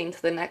keep looking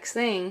to the next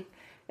thing.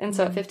 And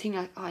so at 15,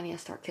 you're like, oh, I need to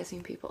start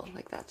kissing people.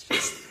 Like,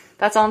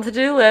 that's on the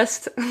to-do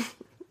list.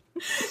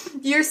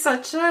 You're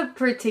such a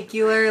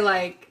particular,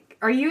 like,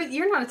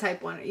 you're not a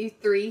type 1, are you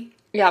 3?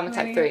 Yeah, I'm a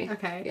type 3.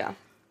 Okay. Yeah.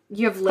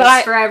 You have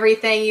lists for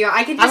everything.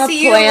 I can just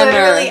see you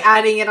literally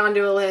adding it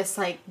onto a list,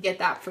 like, get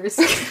that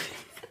first.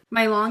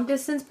 My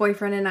long-distance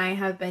boyfriend and I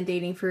have been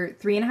dating for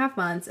 3.5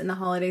 months, and the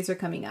holidays are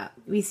coming up.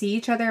 We see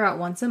each other about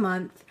once a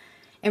month,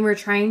 and we're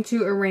trying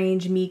to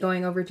arrange me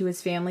going over to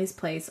his family's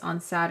place on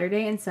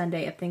Saturday and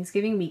Sunday of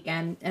Thanksgiving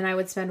weekend, and I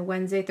would spend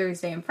Wednesday,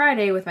 Thursday, and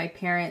Friday with my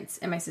parents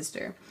and my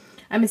sister.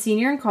 I'm a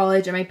senior in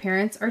college, and my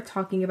parents are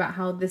talking about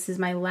how this is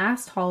my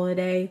last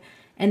holiday,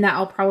 and that I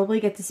will probably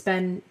get to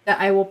spend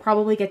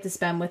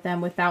with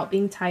them without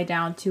being tied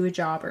down to a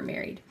job or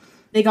married.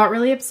 They got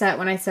really upset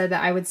when I said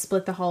that I would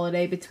split the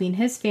holiday between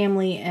his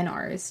family and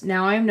ours.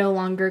 Now I am no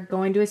longer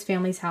going to his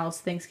family's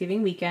house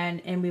Thanksgiving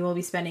weekend, and we will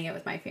be spending it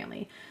with my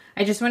family.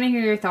 I just want to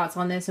hear your thoughts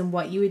on this and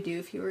what you would do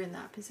if you were in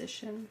that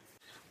position.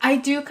 I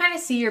do kind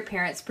of see your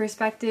parents'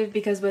 perspective,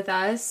 because with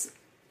us,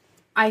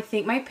 I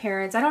think my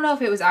parents, I don't know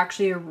if it was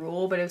actually a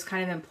rule, but it was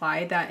kind of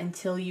implied that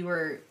until you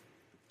were, did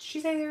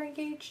she say they were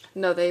engaged?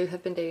 No, they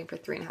have been dating for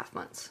 3.5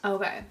 months.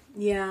 Okay.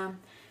 Yeah.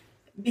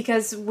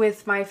 Because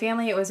with my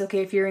family, it was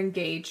okay if you're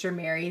engaged or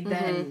married,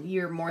 then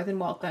you're more than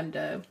welcome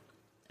to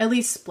at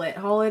least split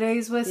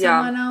holidays with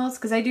someone else.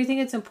 Because I do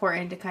think it's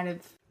important to kind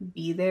of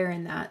be there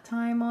in that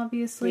time,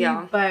 obviously.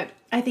 Yeah. But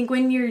I think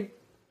when you're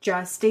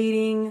just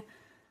dating,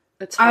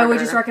 I would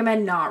just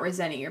recommend not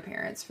resenting your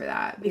parents for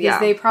that. Because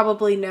they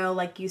probably know,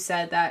 like you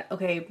said, that,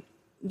 okay,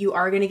 you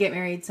are going to get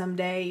married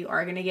someday, you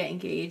are going to get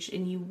engaged,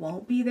 and you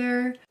won't be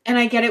there. And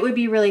I get it would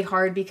be really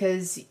hard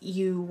because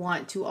you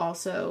want to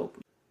also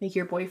make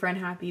your boyfriend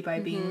happy by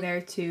being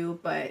there too.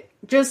 But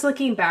just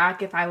looking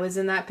back, if I was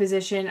in that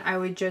position, I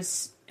would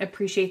just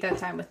appreciate that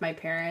time with my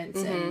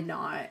parents and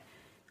not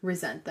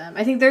resent them.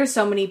 I think there's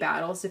so many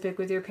battles to pick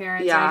with your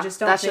parents. Yeah, and I just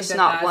don't that's think just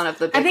not one of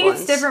the big ones. I think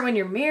it's different when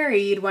you're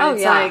married, when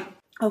it's like,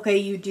 okay,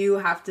 you do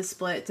have to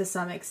split to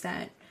some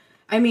extent.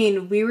 I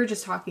mean, we were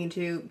just talking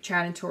to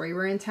Chad and Tori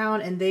were in town,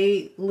 and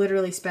they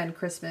literally spend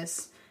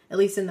Christmas, at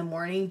least in the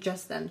morning,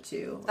 just them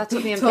two. That's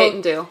what me and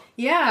Peyton do.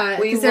 Yeah.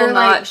 We will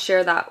not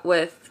share that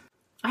with...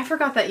 I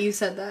forgot that you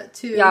said that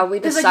too. Yeah, we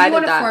decided that. You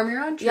want to form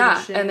your own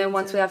tradition. Yeah, and then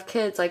once we have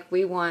kids, like,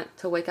 we want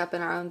to wake up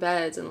in our own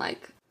beds, and,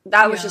 like,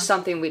 that was just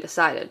something we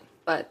decided.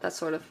 But that's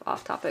sort of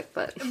off topic,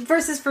 but...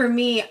 Versus for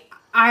me,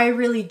 I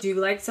really do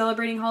like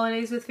celebrating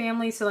holidays with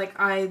family. So, like,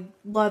 I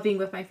love being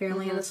with my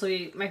family, and this will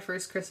be my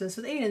first Christmas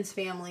with Aiden's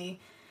family.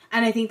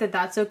 And I think that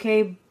that's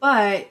okay.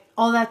 But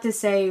all that to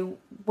say,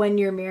 when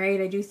you're married,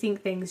 I do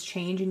think things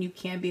change, and you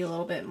can be a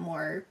little bit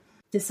more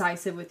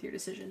decisive with your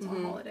decisions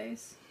on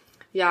holidays.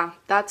 Yeah,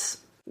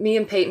 that's... Me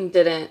and Peyton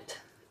didn't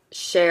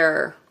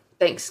share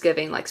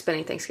Thanksgiving, like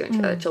spending Thanksgiving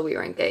together till we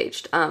were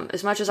engaged.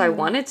 As much as I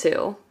wanted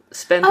to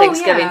spend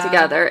Thanksgiving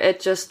together, it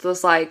just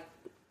was like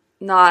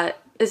not...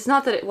 It's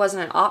not that it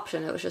wasn't an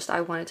option. It was just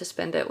I wanted to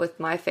spend it with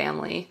my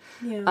family.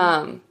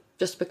 Yeah.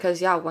 Just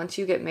because, once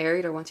you get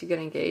married or once you get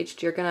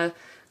engaged, you're going to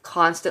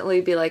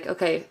constantly be like,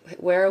 okay,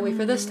 where are we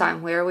for this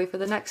time? Where are we for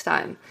the next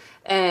time?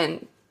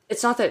 And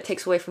it's not that it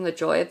takes away from the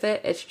joy of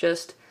it. It's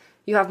just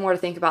you have more to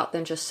think about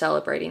than just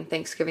celebrating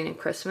Thanksgiving and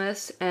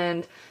Christmas,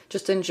 and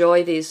just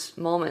enjoy these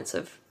moments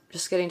of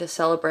just getting to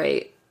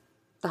celebrate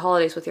the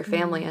holidays with your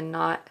family and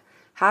not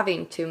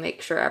having to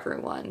make sure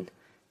everyone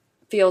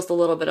feels the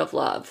little bit of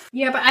love.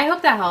 Yeah, but I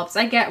hope that helps.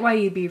 I get why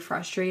you'd be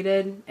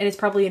frustrated, and it's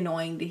probably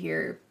annoying to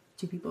hear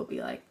two people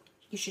be like,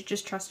 you should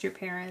just trust your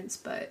parents,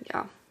 but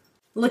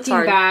looking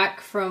back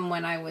from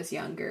when I was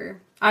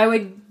younger, I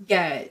would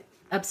get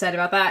upset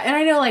about that. And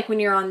I know, like, when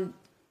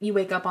you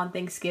wake up on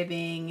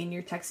Thanksgiving and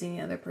you're texting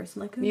the other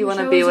person, like, you want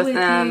to be with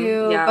them.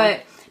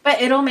 Yeah.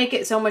 But it'll make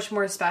it so much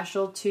more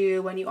special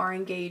too when you are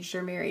engaged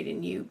or married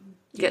and you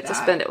get to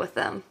spend it with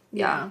them.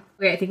 Yeah.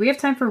 Okay, I think we have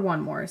time for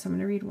one more, so I'm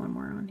going to read one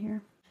more on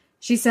here.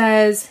 She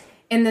says,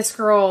 and this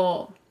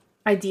girl,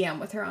 I DM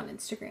with her on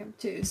Instagram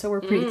too, so we're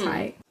pretty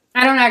tight.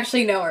 I don't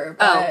actually know her,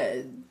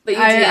 but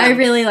I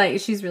really like,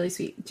 she's really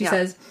sweet. She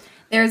says,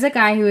 there's a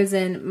guy who is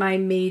in my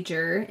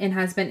major and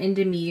has been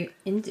into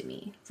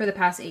me for the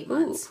past 8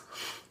 months.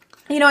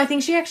 You know, I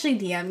think she actually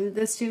DM'd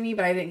this to me,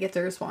 but I didn't get to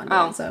respond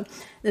to it, so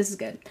this is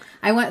good.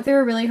 I went through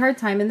a really hard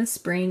time in the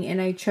spring,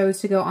 and I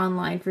chose to go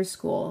online for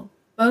school.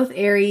 Both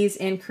Aries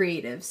and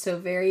creative, so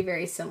very,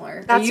 very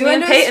similar. That's me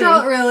and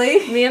Peyton.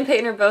 Really? Me and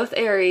Peyton are both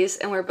Aries,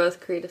 and we're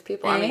both creative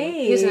people. Hey. I mean,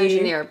 he's an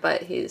engineer,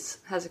 but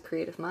has a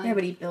creative mind. Yeah,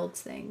 but he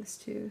builds things,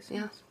 too. So.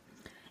 Yeah.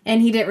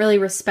 And he didn't really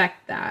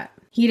respect that.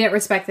 He didn't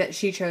respect that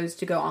she chose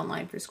to go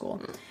online for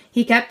school.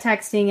 He kept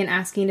texting and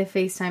asking to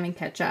FaceTime and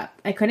catch up.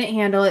 I couldn't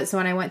handle it, so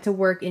when I went to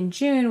work in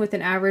June with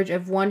an average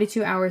of 1 to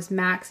 2 hours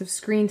max of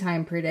screen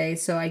time per day,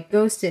 so I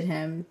ghosted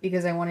him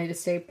because I wanted to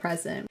stay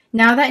present.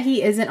 Now that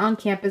he isn't on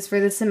campus for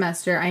the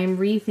semester, I am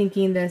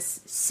rethinking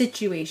this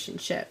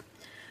situationship.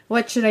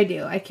 What should I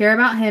do? I care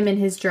about him and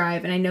his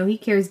drive, and I know he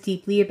cares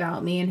deeply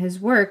about me and his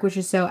work, which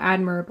is so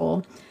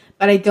admirable.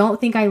 But I don't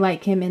think I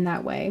like him in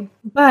that way.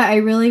 But I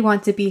really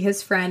want to be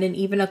his friend and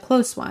even a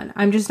close one.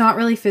 I'm just not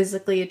really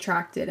physically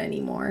attracted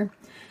anymore.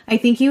 I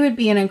think he would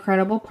be an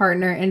incredible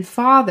partner and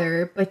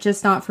father, but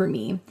just not for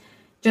me.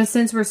 Just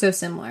since we're so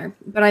similar.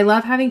 But I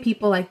love having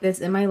people like this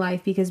in my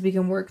life because we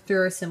can work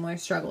through our similar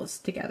struggles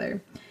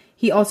together.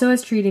 He also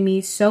has treated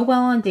me so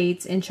well on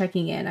dates and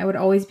checking in. I would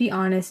always be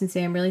honest and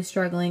say I'm really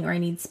struggling or I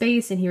need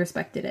space, and he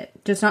respected it.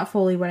 Just not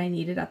fully what I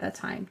needed at that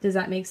time. Does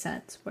that make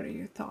sense? What are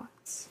your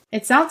thoughts?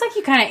 It sounds like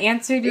you kind of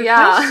answered your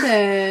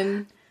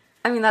question.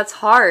 I mean, that's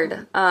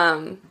hard.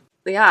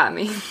 Yeah,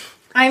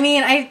 I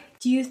mean,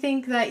 do you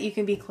think that you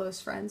can be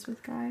close friends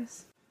with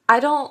guys? I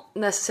don't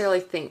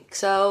necessarily think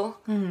so.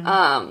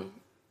 Mm-hmm.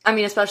 I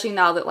mean, especially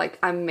now that, like,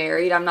 I'm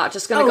married, I'm not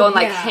just gonna go and,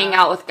 like, hang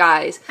out with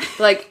guys.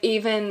 Like,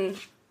 even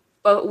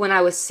when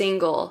I was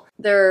single,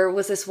 there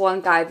was this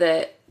one guy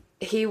that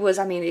he was,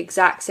 I mean, the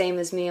exact same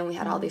as me, and we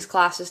had all these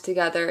classes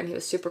together, and he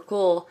was super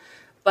cool.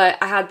 But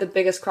I had the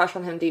biggest crush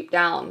on him deep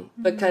down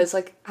because,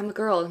 like, I'm a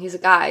girl and he's a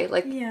guy.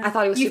 Like, I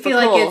thought he was super cool. You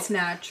feel like it's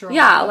natural.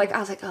 Yeah, like, I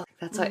was like, oh,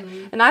 that's like...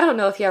 And I don't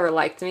know if he ever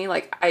liked me.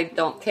 Like, I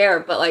don't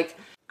care. But, like,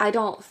 I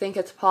don't think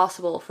it's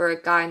possible for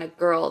a guy and a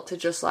girl to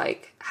just,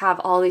 like,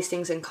 have all these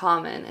things in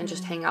common and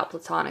just hang out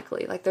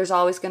platonically. Like, there's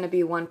always going to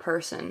be one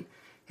person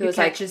who is,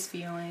 catches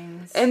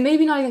feelings. And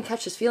maybe not even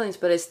catches feelings,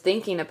 but is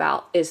thinking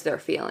about is their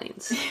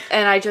feelings.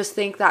 And I just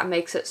think that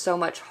makes it so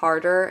much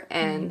harder,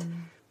 and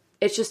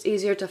it's just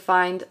easier to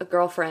find a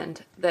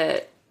girlfriend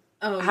that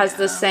has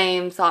the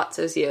same thoughts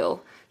as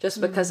you,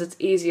 just because it's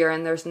easier,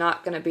 and there's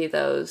not going to be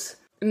those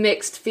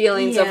mixed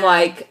feelings of,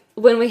 like,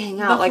 when we hang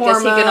out, like, is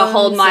he going to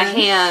hold my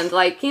hand?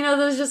 Like, you know,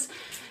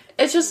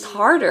 it's just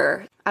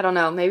harder. I don't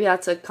know. Maybe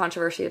that's a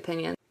controversial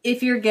opinion.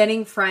 If you're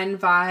getting friend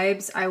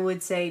vibes, I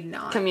would say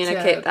not.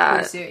 Communicate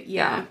that.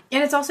 Yeah.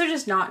 And it's also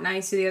just not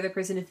nice to the other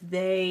person if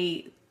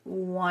they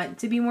want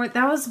to be more.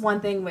 That was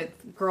one thing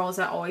with girls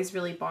that always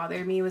really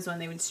bothered me, was when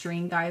they would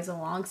string guys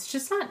along. It's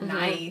just not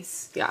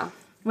nice. Yeah.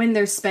 When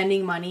they're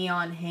spending money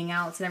on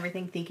hangouts and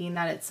everything, thinking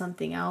that it's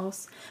something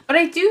else. But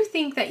I do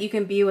think that you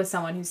can be with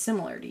someone who's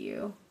similar to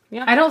you.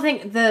 Yeah. I don't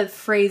think the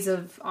phrase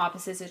of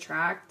opposites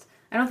attract,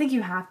 I don't think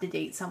you have to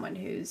date someone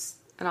who's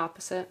an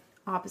opposite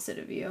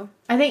of you.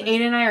 I think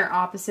Aiden and I are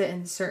opposite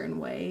in certain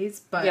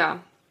ways, but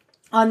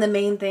on the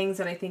main things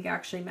that I think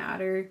actually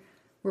matter,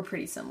 we're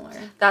pretty similar.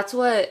 That's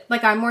what...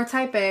 Like, I'm more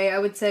type A. I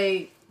would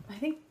say... I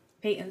think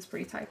Peyton's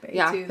pretty type A, too.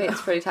 Yeah,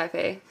 Peyton's pretty type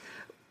A.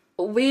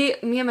 Me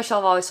and Michelle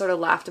have always sort of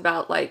laughed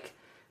about, like,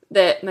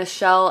 that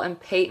Michelle and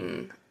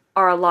Peyton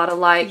are a lot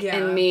alike,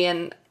 and me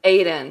and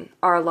Aiden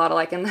are a lot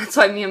alike, and that's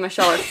why me and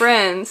Michelle are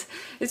friends.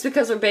 It's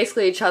because we're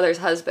basically each other's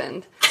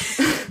husband.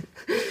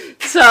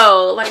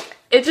 So, like,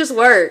 it just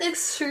works.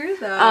 It's true,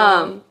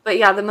 though. But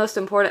yeah, the most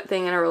important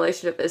thing in a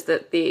relationship is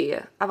that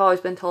I've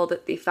always been told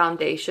that the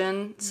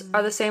foundations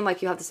are the same.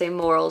 Like, you have the same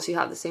morals, you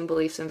have the same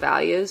beliefs and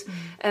values.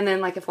 And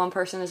then, like, if one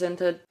person is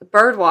into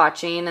bird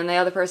watching and the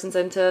other person's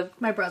into...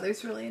 My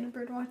brother's really into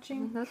bird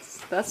watching.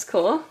 That's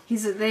cool.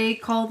 They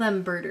call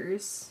them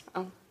birders.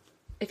 Oh.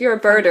 If you're a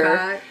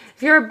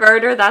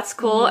birder, that's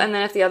cool. And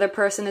then if the other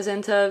person is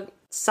into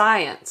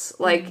science,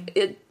 like,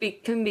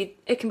 it can be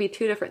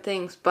two different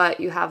things,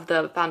 but you have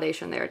the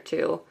foundation there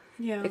to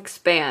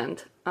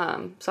expand.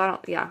 So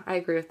I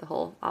agree with the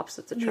whole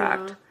opposites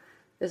attract.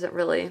 Isn't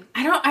really...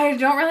 I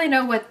don't really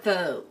know what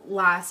the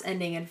last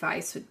ending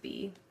advice would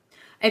be.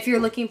 If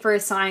you're looking for a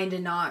sign to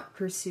not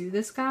pursue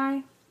this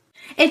guy,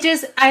 it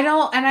just... I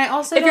don't... And I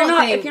also if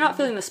you're not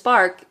feeling the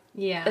spark...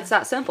 Yeah. It's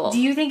that simple.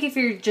 Do you think if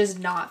you're just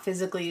not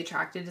physically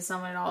attracted to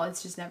someone at all,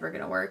 it's just never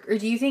going to work? Or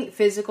do you think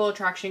physical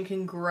attraction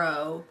can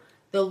grow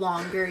the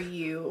longer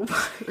you...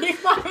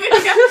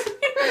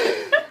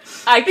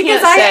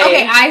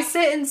 I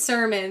sit in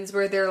sermons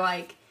where they're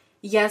like,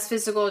 yes,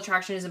 physical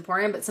attraction is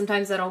important, but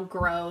sometimes that'll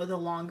grow the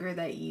longer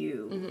that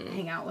you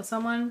hang out with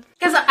someone.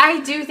 Because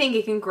I do think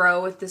it can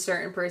grow with a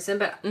certain person,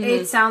 but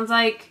it sounds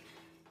like,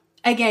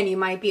 again, you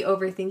might be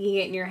overthinking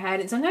it in your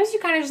head, and sometimes you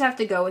kind of just have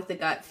to go with the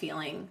gut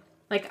feeling.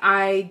 Like,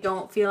 I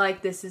don't feel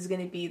like this is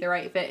going to be the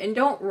right fit. And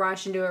don't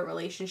rush into a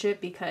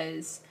relationship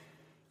because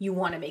you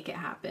want to make it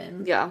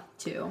happen. Yeah.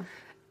 Too.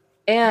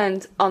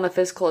 And on the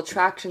physical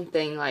attraction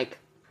thing, like,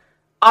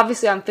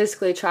 obviously I'm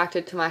physically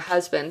attracted to my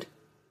husband,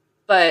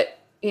 but,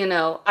 you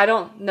know, I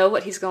don't know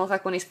what he's going to look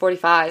like when he's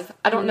 45.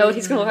 I don't know what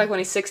he's going to look like when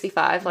he's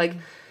 65. Like,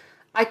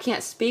 I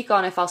can't speak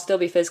on if I'll still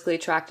be physically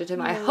attracted to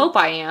him. I hope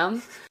I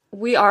am.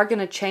 We are going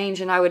to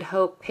change, and I would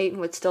hope Peyton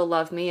would still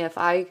love me if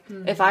I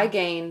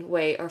gain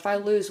weight, or if I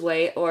lose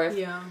weight, or if,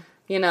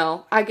 you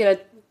know, I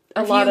get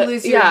a lot of...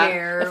 Lose your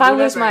hair, if I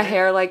lose my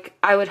hair, like,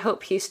 I would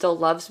hope he still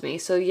loves me.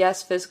 So,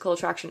 yes, physical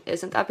attraction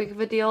isn't that big of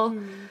a deal,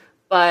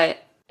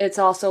 but it's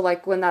also,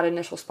 like, when that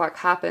initial spark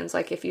happens,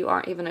 like, if you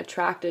aren't even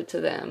attracted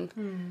to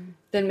them,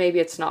 then maybe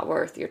it's not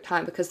worth your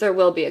time, because there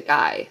will be a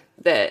guy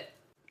that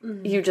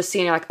you just see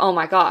and you're like, oh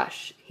my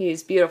gosh,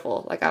 he's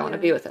beautiful, like, I want to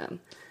be with him.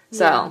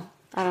 So...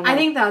 I don't know. I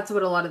think that's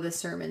what a lot of the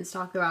sermons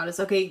talk about is,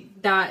 okay,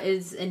 that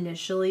is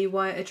initially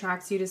what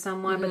attracts you to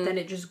someone, but then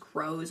it just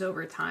grows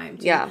over time.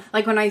 Too. Yeah.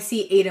 Like, when I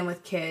see Aiden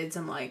with kids,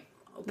 I'm like,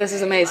 okay, this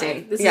is amazing.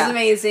 Like, this is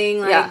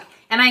amazing. Like,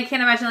 and I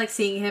can't imagine, like,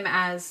 seeing him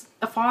as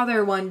a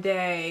father one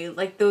day.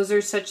 Like, those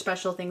are such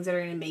special things that are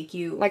going to make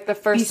you, like, the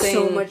first thing,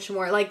 so much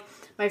more. Like,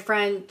 my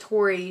friend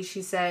Tori,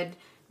 she said,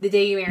 the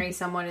day you marry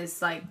someone is,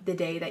 like, the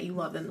day that you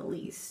love them the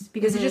least.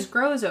 Because it just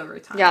grows over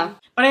time. Yeah.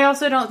 But I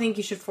also don't think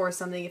you should force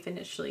something if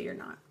initially you're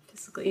not.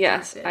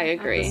 Yes, I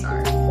agree. And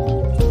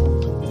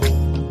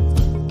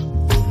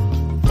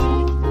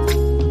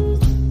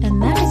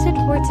that is it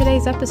for for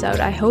today's episode.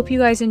 I hope you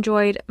guys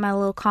enjoyed my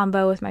little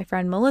combo with my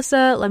friend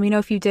Melissa. Let me know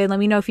if you did. Let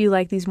me know if you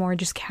like these more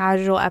just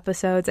casual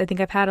episodes. I think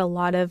I've had a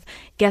lot of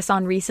guests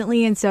on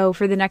recently, and so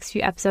for the next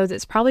few episodes,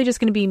 it's probably just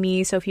going to be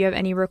me. So if you have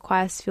any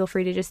requests, feel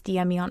free to just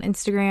DM me on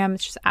Instagram.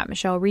 It's just at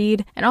Michelle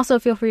Reed. And also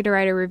feel free to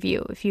write a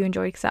review if you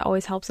enjoyed, because that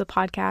always helps the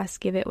podcast.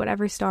 Give it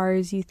whatever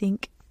stars you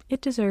think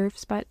it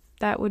deserves, but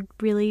that would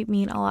really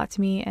mean a lot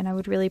to me, and I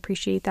would really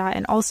appreciate that.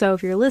 And also,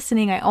 if you're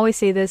listening, I always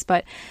say this,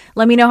 but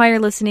let me know how you're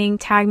listening.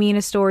 Tag me in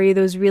a story.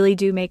 Those really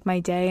do make my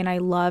day, and I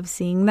love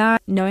seeing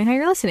that, knowing how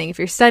you're listening. If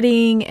you're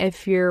studying,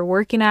 if you're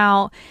working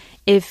out,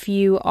 if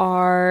you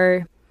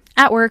are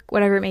at work,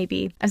 whatever it may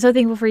be. I'm so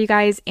thankful for you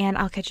guys, and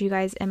I'll catch you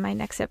guys in my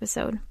next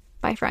episode.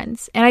 Bye,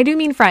 friends. And I do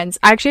mean friends.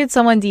 I actually had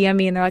someone DM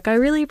me, and they're like, I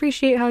really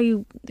appreciate how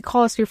you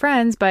call us your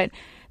friends, but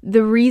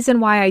the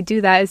reason why I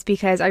do that is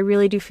because I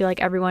really do feel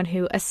like everyone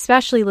who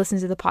especially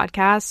listens to the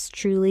podcast,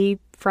 truly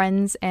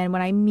friends. And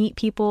when I meet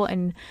people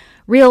in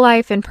real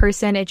life, in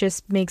person, it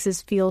just makes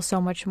us feel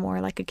so much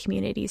more like a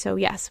community. So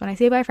yes, when I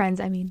say bye, friends,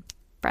 I mean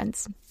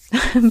friends.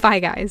 Bye,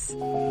 guys.